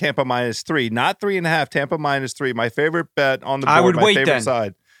this week. Tampa -3, not 3.5. Tampa -3. My favorite bet on the board. I would my wait favorite then.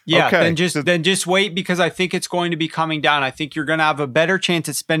 Side. Yeah, okay. then just wait because I think it's going to be coming down. I think you're going to have a better chance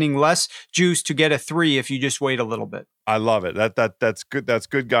at spending less juice to get a 3 if you just wait a little bit. I love it. That's good. That's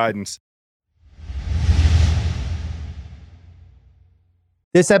good guidance.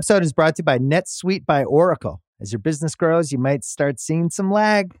 This episode is brought to you by NetSuite by Oracle. As your business grows, you might start seeing some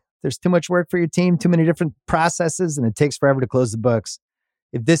lag. There's too much work for your team, too many different processes, and it takes forever to close the books.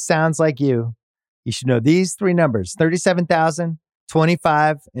 If this sounds like you should know these 3 numbers: 37,000,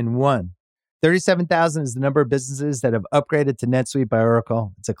 25, and 1. 37,000 is the number of businesses that have upgraded to NetSuite by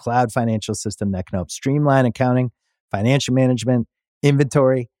Oracle. It's a cloud financial system that can help streamline accounting, financial management,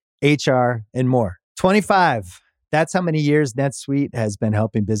 inventory, HR, and more. 25, that's how many years NetSuite has been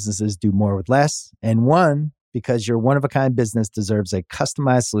helping businesses do more with less. And 1, because your one-of-a-kind business deserves a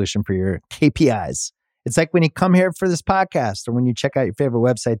customized solution for your KPIs. It's like when you come here for this podcast or when you check out your favorite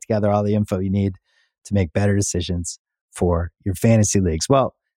website to gather all the info you need to make better decisions for your fantasy leagues.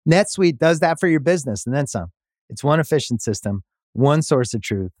 Well, NetSuite does that for your business and then some. It's one efficient system, one source of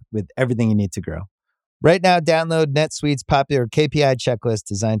truth with everything you need to grow. Right now, download NetSuite's popular KPI checklist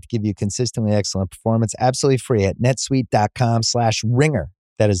designed to give you consistently excellent performance absolutely free at netsuite.com/ringer.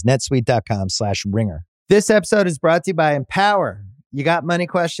 That is netsuite.com/ringer. This episode is brought to you by Empower. You got money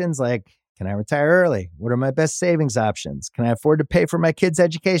questions like, can I retire early? What are my best savings options? Can I afford to pay for my kids'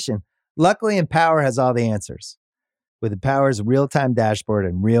 education? Luckily, Empower has all the answers. With Empower's real-time dashboard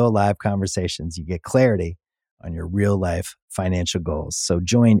and real live conversations, you get clarity on your real-life financial goals. So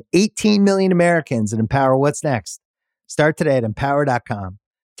join 18 million Americans and Empower what's next. Start today at empower.com.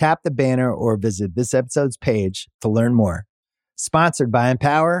 Tap the banner or visit this episode's page to learn more. Sponsored by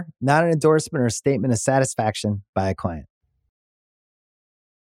Empower, not an endorsement or a statement of satisfaction by a client.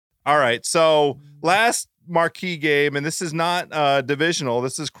 All right. So last marquee game, and this is not divisional,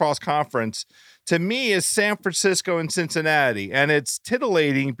 this is cross-conference, to me is San Francisco and Cincinnati. And it's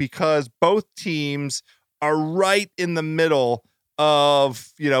titillating because both teams are right in the middle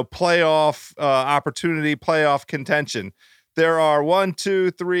of, playoff opportunity, playoff contention. There are 1,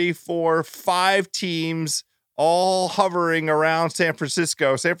 2, 3, 4, 5 teams all hovering around San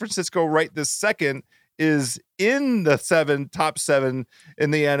Francisco. San Francisco right this second is in the top 7 in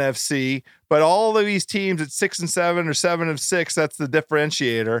the NFC, but all of these teams at 6 and 7 or 7 and 6, that's the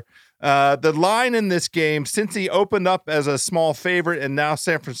differentiator. The line in this game, since he opened up as a small favorite and now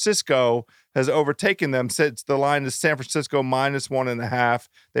San Francisco has overtaken them, since the line is San Francisco -1.5.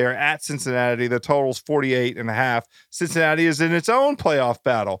 They are at Cincinnati. The total's 48.5. Cincinnati is in its own playoff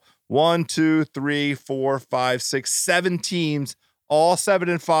battle. 1, 2, 3, 4, 5, 6, 7 teams, all 7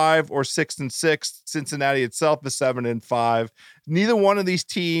 and 5 or 6 and 6. Cincinnati itself is 7 and 5. Neither one of these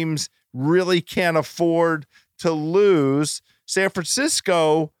teams really can afford to lose. San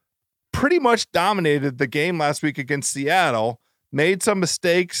Francisco pretty much dominated the game last week against Seattle, made some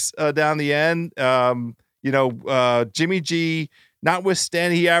mistakes down the end. Jimmy G,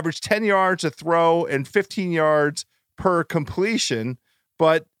 notwithstanding, he averaged 10 yards a throw and 15 yards per completion,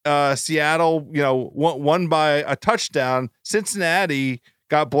 but Seattle, won by a touchdown. Cincinnati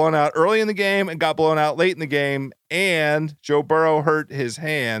got blown out early in the game and got blown out late in the game, and Joe Burrow hurt his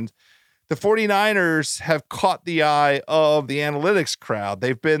hand. the 49ers have caught the eye of the analytics crowd.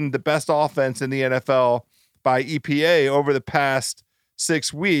 They've been the best offense in the NFL by EPA over the past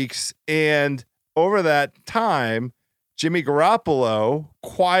 6 weeks. And over that time, Jimmy Garoppolo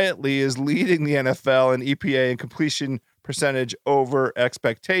quietly is leading the NFL in EPA and completion percentage over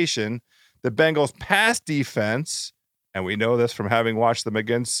expectation. The Bengals pass defense, and we know this from having watched them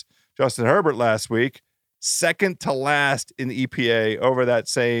against Justin Herbert last week, second to last in EPA over that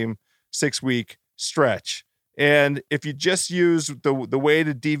same 6-week stretch. And if you just use the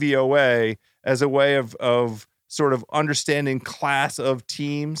weighted DVOA as a way of sort of understanding class of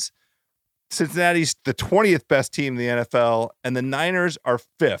teams, Cincinnati's the 20th best team in the NFL, and the Niners are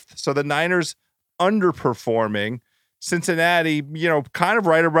 5th. So the Niners underperforming. Cincinnati, kind of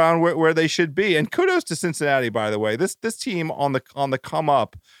right around where they should be. And kudos to Cincinnati, by the way. This team on the come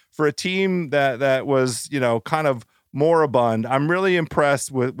up for a team that was, kind of moribund. I'm really impressed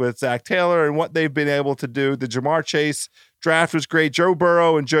with Zach Taylor and what they've been able to do. The Jamar Chase draft was great. Joe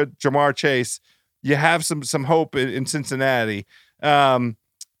Burrow and Jamar Chase. You have some hope in Cincinnati. The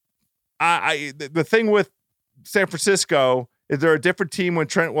thing with San Francisco is they're a different team when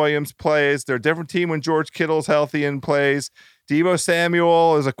Trent Williams plays. They're a different team when George Kittle's healthy and plays. Deebo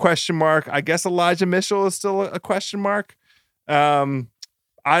Samuel is a question mark. I guess Elijah Mitchell is still a question mark.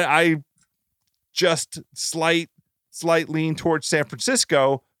 I just slight lean towards San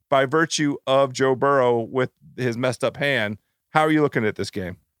Francisco by virtue of Joe Burrow with his messed up hand. How are you looking at this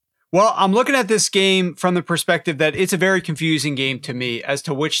game? Well, I'm looking at this game from the perspective that it's a very confusing game to me as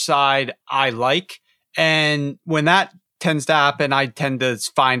to which side I like. And when that tends to happen, I tend to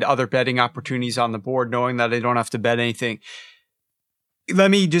find other betting opportunities on the board, knowing that I don't have to bet anything. Let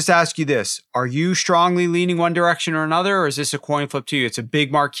me just ask you this. Are you strongly leaning one direction or another, or is this a coin flip to you? It's a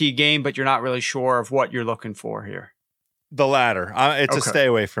big marquee game, but you're not really sure of what you're looking for here. The latter. It's a stay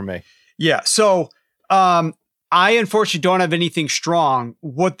away from me. Yeah. So I unfortunately don't have anything strong.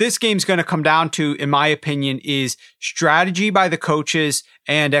 What this game's going to come down to, in my opinion, is strategy by the coaches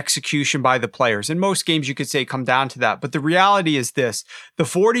and execution by the players. In most games, you could say come down to that. But the reality is this. The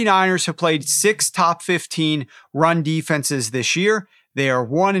 49ers have played 6 top 15 run defenses this year. They are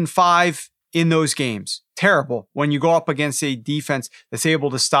 1-5 in those games. Terrible when you go up against a defense that's able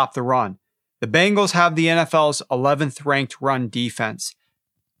to stop the run. The Bengals have the NFL's 11th ranked run defense.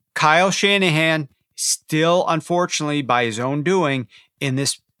 Kyle Shanahan, still, unfortunately, by his own doing, in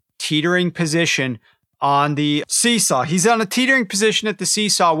this teetering position on the seesaw. He's on a teetering position at the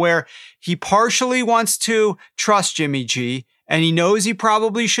seesaw where he partially wants to trust Jimmy G, and he knows he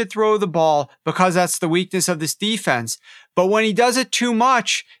probably should throw the ball because that's the weakness of this defense. But when he does it too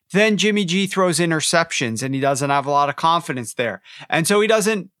much, then Jimmy G throws interceptions, and he doesn't have a lot of confidence there. And so he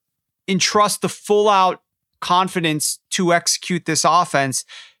doesn't entrust the full-out confidence to execute this offense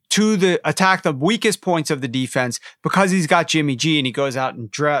to attack the weakest points of the defense because he's got Jimmy G, and he goes out and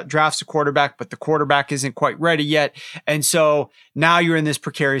drafts a quarterback, but the quarterback isn't quite ready yet. And so now you're in this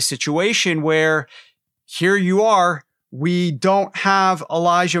precarious situation where here you are. We don't have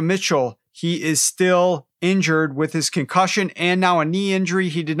Elijah Mitchell. He is still injured with his concussion and now a knee injury.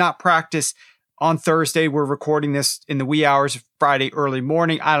 He did not practice on Thursday. We're recording this in the wee hours of Friday early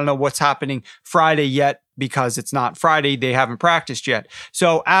morning. I don't know what's happening Friday yet because it's not Friday. They haven't practiced yet.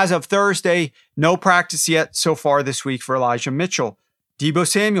 So as of Thursday, no practice yet so far this week for Elijah Mitchell. Deebo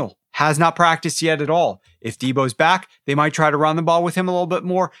Samuel has not practiced yet at all. If Deebo's back, they might try to run the ball with him a little bit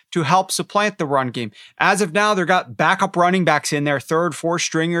more to help supplant the run game. As of now, they've got backup running backs in there, 3rd, 4th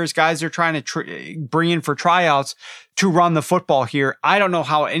stringers, guys they're trying to bring in for tryouts to run the football here. I don't know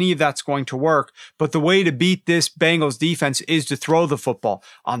how any of that's going to work, but the way to beat this Bengals defense is to throw the football.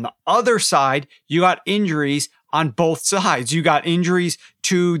 On the other side, you got injuries on both sides. You got injuries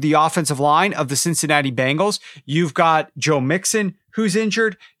to the offensive line of the Cincinnati Bengals. You've got Joe Mixon, who's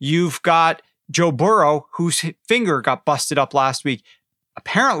injured. You've got Joe Burrow, whose finger got busted up last week.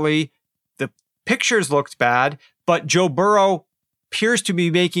 Apparently, the pictures looked bad, but Joe Burrow appears to be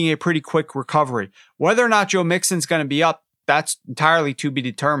making a pretty quick recovery. Whether or not Joe Mixon's going to be up, that's entirely to be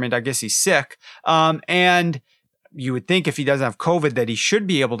determined. I guess he's sick. And you would think if he doesn't have COVID that he should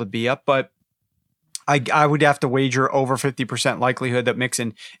be able to be up, but I would have to wager over 50% likelihood that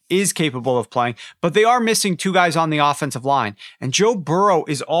Mixon is capable of playing, but they are missing 2 guys on the offensive line. And Joe Burrow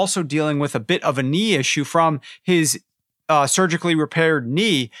is also dealing with a bit of a knee issue from his surgically repaired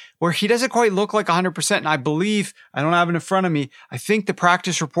knee, where he doesn't quite look like 100%. And I believe, I don't have it in front of me, I think the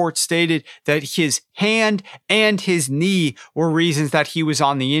practice report stated that his hand and his knee were reasons that he was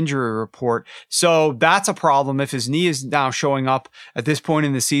on the injury report. So that's a problem if his knee is now showing up at this point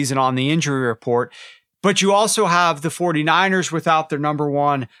in the season on the injury report. But you also have the 49ers without their number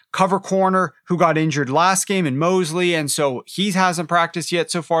one cover corner who got injured last game in Mosley. And so he hasn't practiced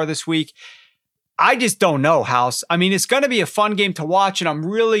yet so far this week. I just don't know, House. I mean, it's going to be a fun game to watch, and I'm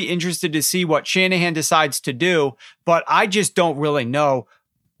really interested to see what Shanahan decides to do, but I just don't really know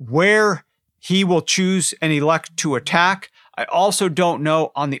where he will choose and elect to attack. I also don't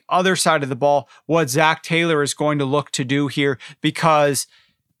know on the other side of the ball what Zach Taylor is going to look to do here, because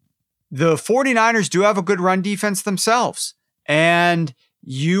the 49ers do have a good run defense themselves, and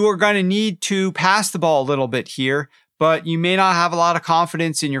you are going to need to pass the ball a little bit here, but you may not have a lot of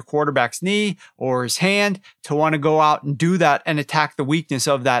confidence in your quarterback's knee or his hand to want to go out and do that and attack the weakness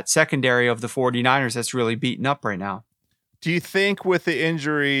of that secondary of the 49ers that's really beaten up right now. Do you think with the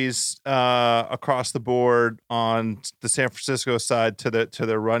injuries across the board on the San Francisco side to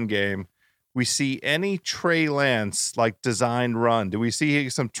the run game, we see any Trey Lance like designed run? Do we see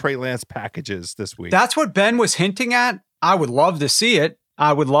some Trey Lance packages this week? That's what Ben was hinting at. I would love to see it.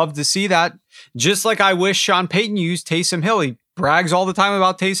 I would love to see that. Just like I wish Sean Payton used Taysom Hill. He brags all the time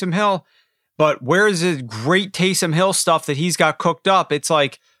about Taysom Hill, but where's the great Taysom Hill stuff that he's got cooked up? It's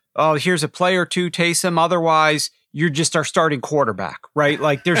like, oh, here's a play or two, Taysom. Otherwise, you're just our starting quarterback, right?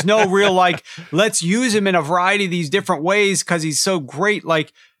 Like there's no real, like, let's use him in a variety of these different ways because he's so great.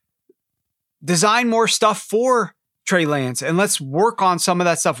 Like design more stuff for Trey Lance and let's work on some of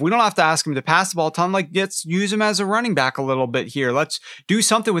that stuff. We don't have to ask him to pass the ball a ton. Like let's use him as a running back a little bit here. Let's do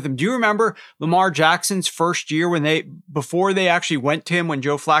something with him. Do you remember Lamar Jackson's first year before they actually went to him when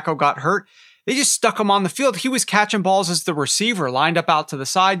Joe Flacco got hurt? They just stuck him on the field. He was catching balls as the receiver, lined up out to the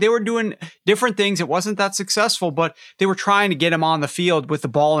side. They were doing different things. It wasn't that successful, but they were trying to get him on the field with the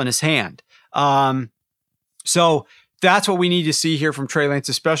ball in his hand. So that's what we need to see here from Trey Lance,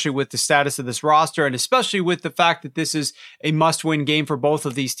 especially with the status of this roster and especially with the fact that this is a must-win game for both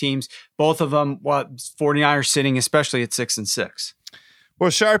of these teams. Both of them, 49ers sitting especially at 6-6. Well,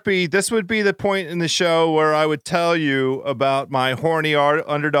 Sharpie, this would be the point in the show where I would tell you about my horny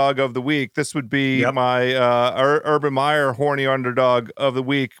underdog of the week. This would be my Urban Meyer horny underdog of the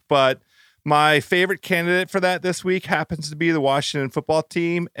week. But my favorite candidate for that this week happens to be the Washington football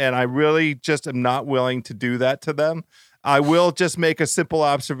team, and I really just am not willing to do that to them. I will just make a simple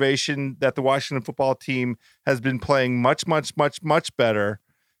observation that the Washington football team has been playing much, much, much, much better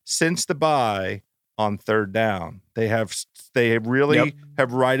since the bye on third down. They really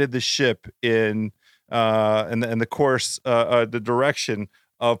have righted the ship in the course, the direction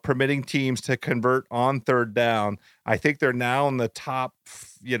of permitting teams to convert on third down. I think they're now in the top,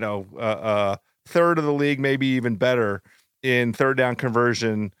 third of the league, maybe even better in third down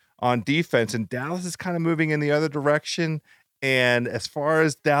conversion on defense. And Dallas is kind of moving in the other direction. And as far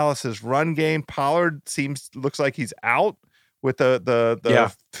as Dallas's run game, Pollard looks like he's out with the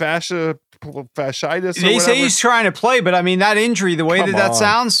fasciitis. They say he's trying to play, but I mean that injury, the way that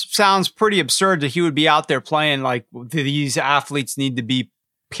sounds pretty absurd that he would be out there playing. Like these athletes need to be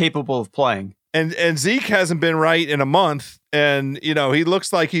capable of playing. And Zeke hasn't been right in a month, and he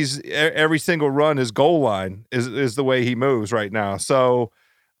looks like he's every single run is goal line is the way he moves right now. So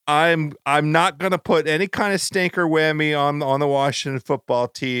I'm not going to put any kind of stinker whammy on the Washington football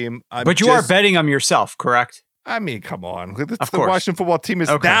team. But you are betting them yourself, correct? I mean, come on. The Washington football team is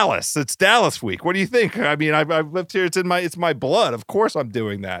Dallas. It's Dallas week. What do you think? I mean, I've lived here. It's my blood. Of course I'm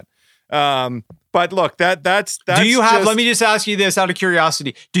doing that. But look, that's do you have, let me just ask you this out of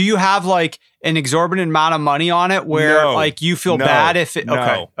curiosity. Do you have like an exorbitant amount of money on it where like you feel bad if it,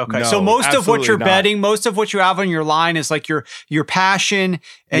 okay. So most of what you're betting, most of what you have on your line is like your passion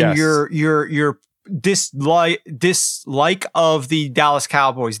and your dislike of the Dallas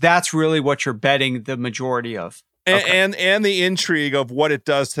Cowboys. That's really what you're betting the majority of. And the intrigue of what it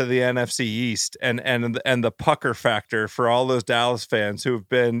does to the NFC East and the pucker factor for all those Dallas fans who have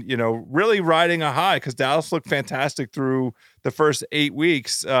been, really riding a high because Dallas looked fantastic through the first 8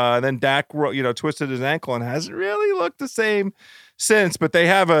 weeks. Then Dak, twisted his ankle and hasn't really looked the same since, but they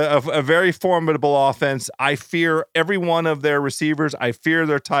have a very formidable offense. I fear every one of their receivers. I fear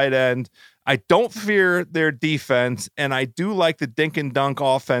their tight end. I don't fear their defense, and I do like the dink and dunk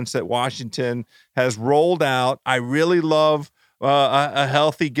offense that Washington has rolled out. I really love a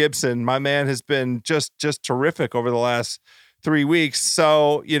healthy Gibson. My man has been just terrific over the last 3 weeks.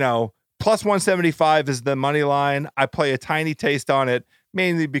 So, plus 175 is the money line. I play a tiny taste on it,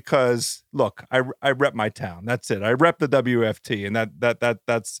 mainly because, look, I rep my town. That's it. I rep the WFT, and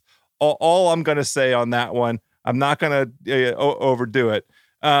that's all I'm going to say on that one. I'm not going to overdo it.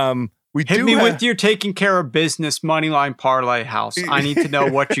 Hit me with your taking care of business moneyline parlay, House. I need to know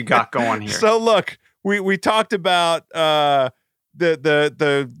what you got going here. So look, we talked about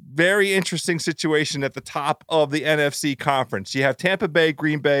the very interesting situation at the top of the NFC conference. You have Tampa Bay,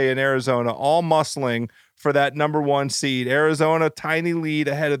 Green Bay, and Arizona all muscling for that number 1 seed. Arizona, tiny lead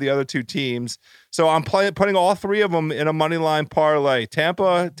ahead of the other 2 teams. So I'm putting all 3 of them in a money line parlay.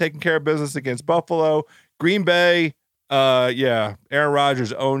 Tampa taking care of business against Buffalo. Green Bay, Aaron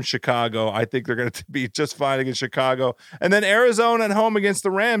Rodgers owns Chicago. I think they're going to be just fine against Chicago. And then Arizona at home against the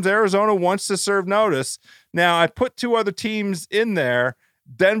Rams. Arizona wants to serve notice. Now, I put 2 other teams in there.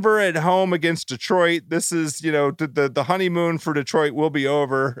 Denver at home against Detroit. This is, the honeymoon for Detroit will be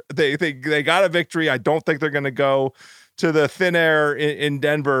over. They got a victory. I don't think they're going to go to the thin air in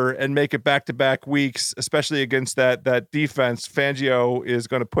Denver and make it back-to-back weeks, especially against that defense. Fangio is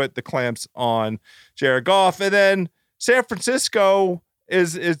going to put the clamps on Jared Goff. And then San Francisco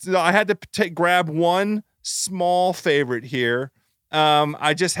is I had to grab one small favorite here.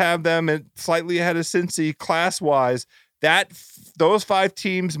 I just have them slightly ahead of Cincy class-wise. Those 5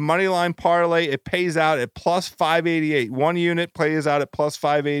 teams, moneyline parlay, it pays out at plus 588. 1 unit plays out at plus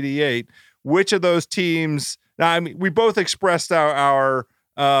 588. Which of those teams? Now, I mean, we both expressed our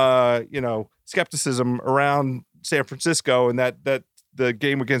skepticism around San Francisco, and that the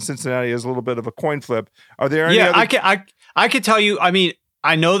game against Cincinnati is a little bit of a coin flip. Are there any? Yeah, I could tell you. I mean,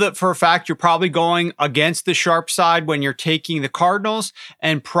 I know that for a fact you're probably going against the sharp side when you're taking the Cardinals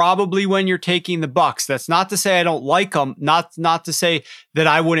and probably when you're taking the Bucks. That's not to say I don't like them, not to say that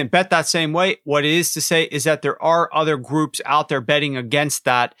I wouldn't bet that same way. What it is to say is that there are other groups out there betting against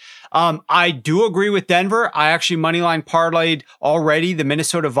that. I do agree with Denver. I actually moneyline parlayed already the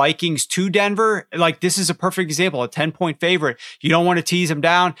Minnesota Vikings to Denver. Like, this is a perfect example, a 10-point favorite. You don't want to tease them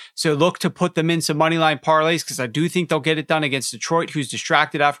down, so look to put them in some moneyline parlays because I do think they'll get it done against Detroit, who's distracted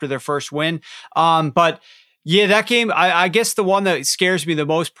after their first win. But yeah, that game, I guess the one that scares me the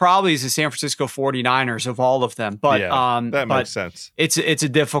most probably is the San Francisco 49ers of all of them. But that makes sense. It's a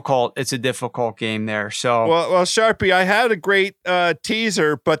difficult game there. So well, Sharpie, I had a great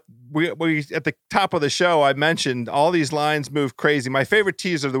teaser, but we at the top of the show I mentioned all these lines move crazy. My favorite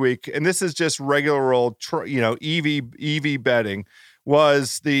teaser of the week, and this is just regular old EV betting,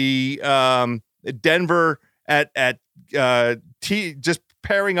 was the Denver at just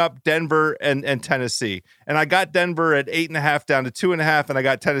pairing up Denver and Tennessee. And I got Denver at 8.5 down to 2.5, and I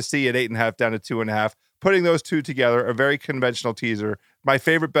got Tennessee at 8.5 down to 2.5. Putting those two together, a very conventional teaser. My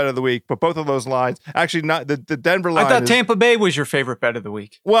favorite bet of the week, but both of those lines, actually not the Denver line. I thought Tampa Bay was your favorite bet of the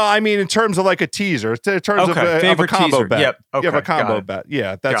week. Well, I mean, in terms of like a teaser, in terms of a combo teaser. bet. Yep. Okay. You have a combo bet.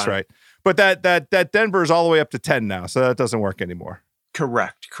 Yeah, that's right. But that Denver is all the way up to 10 now, so that doesn't work anymore.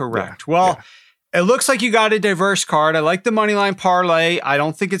 Correct. Yeah. Well, it looks like you got a diverse card. I like the moneyline parlay. I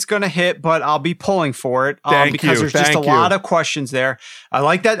don't think it's going to hit, but I'll be pulling for it because there's just a lot of questions there. I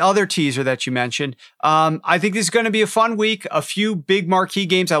like that other teaser that you mentioned. I think this is going to be a fun week. A few big marquee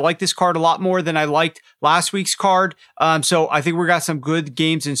games. I like this card a lot more than I liked last week's card. So I think we got some good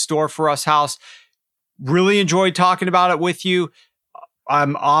games in store for us, House. Really enjoyed talking about it with you.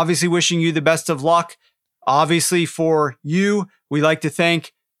 I'm obviously wishing you the best of luck. Obviously for you, we like to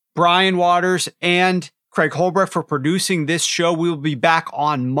thank Brian Waters and Craig Holbrook for producing this show. We will be back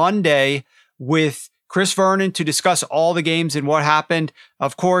on Monday with Chris Vernon to discuss all the games and what happened.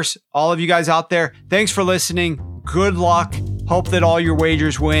 Of course, all of you guys out there, thanks for listening. Good luck. Hope that all your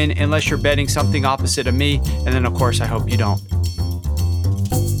wagers win, unless you're betting something opposite of me. And then, of course, I hope you don't.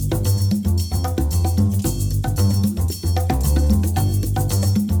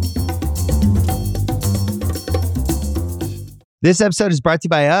 This episode is brought to you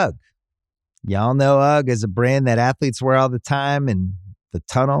by UGG. Y'all know UGG is a brand that athletes wear all the time in the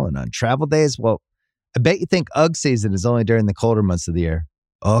tunnel and on travel days. Well, I bet you think UGG season is only during the colder months of the year.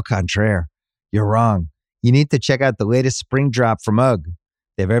 Au contraire, you're wrong. You need to check out the latest spring drop from UGG.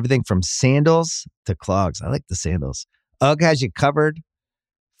 They have everything from sandals to clogs. I like the sandals. UGG has you covered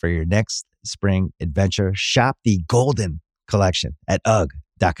for your next spring adventure. Shop the Golden Collection at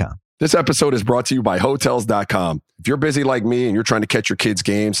UGG.com. This episode is brought to you by Hotels.com. If you're busy like me and you're trying to catch your kids'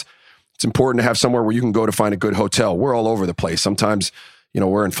 games, it's important to have somewhere where you can go to find a good hotel. We're all over the place. Sometimes,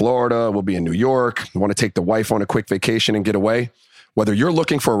 we're in Florida, we'll be in New York. You want to take the wife on a quick vacation and get away. Whether you're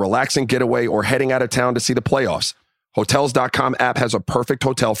looking for a relaxing getaway or heading out of town to see the playoffs, Hotels.com app has a perfect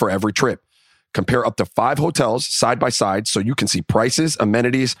hotel for every trip. Compare up to 5 hotels side by side so you can see prices,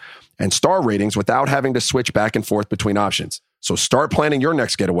 amenities, and star ratings without having to switch back and forth between options. So start planning your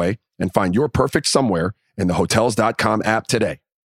next getaway and find your perfect somewhere in the Hotels.com app today.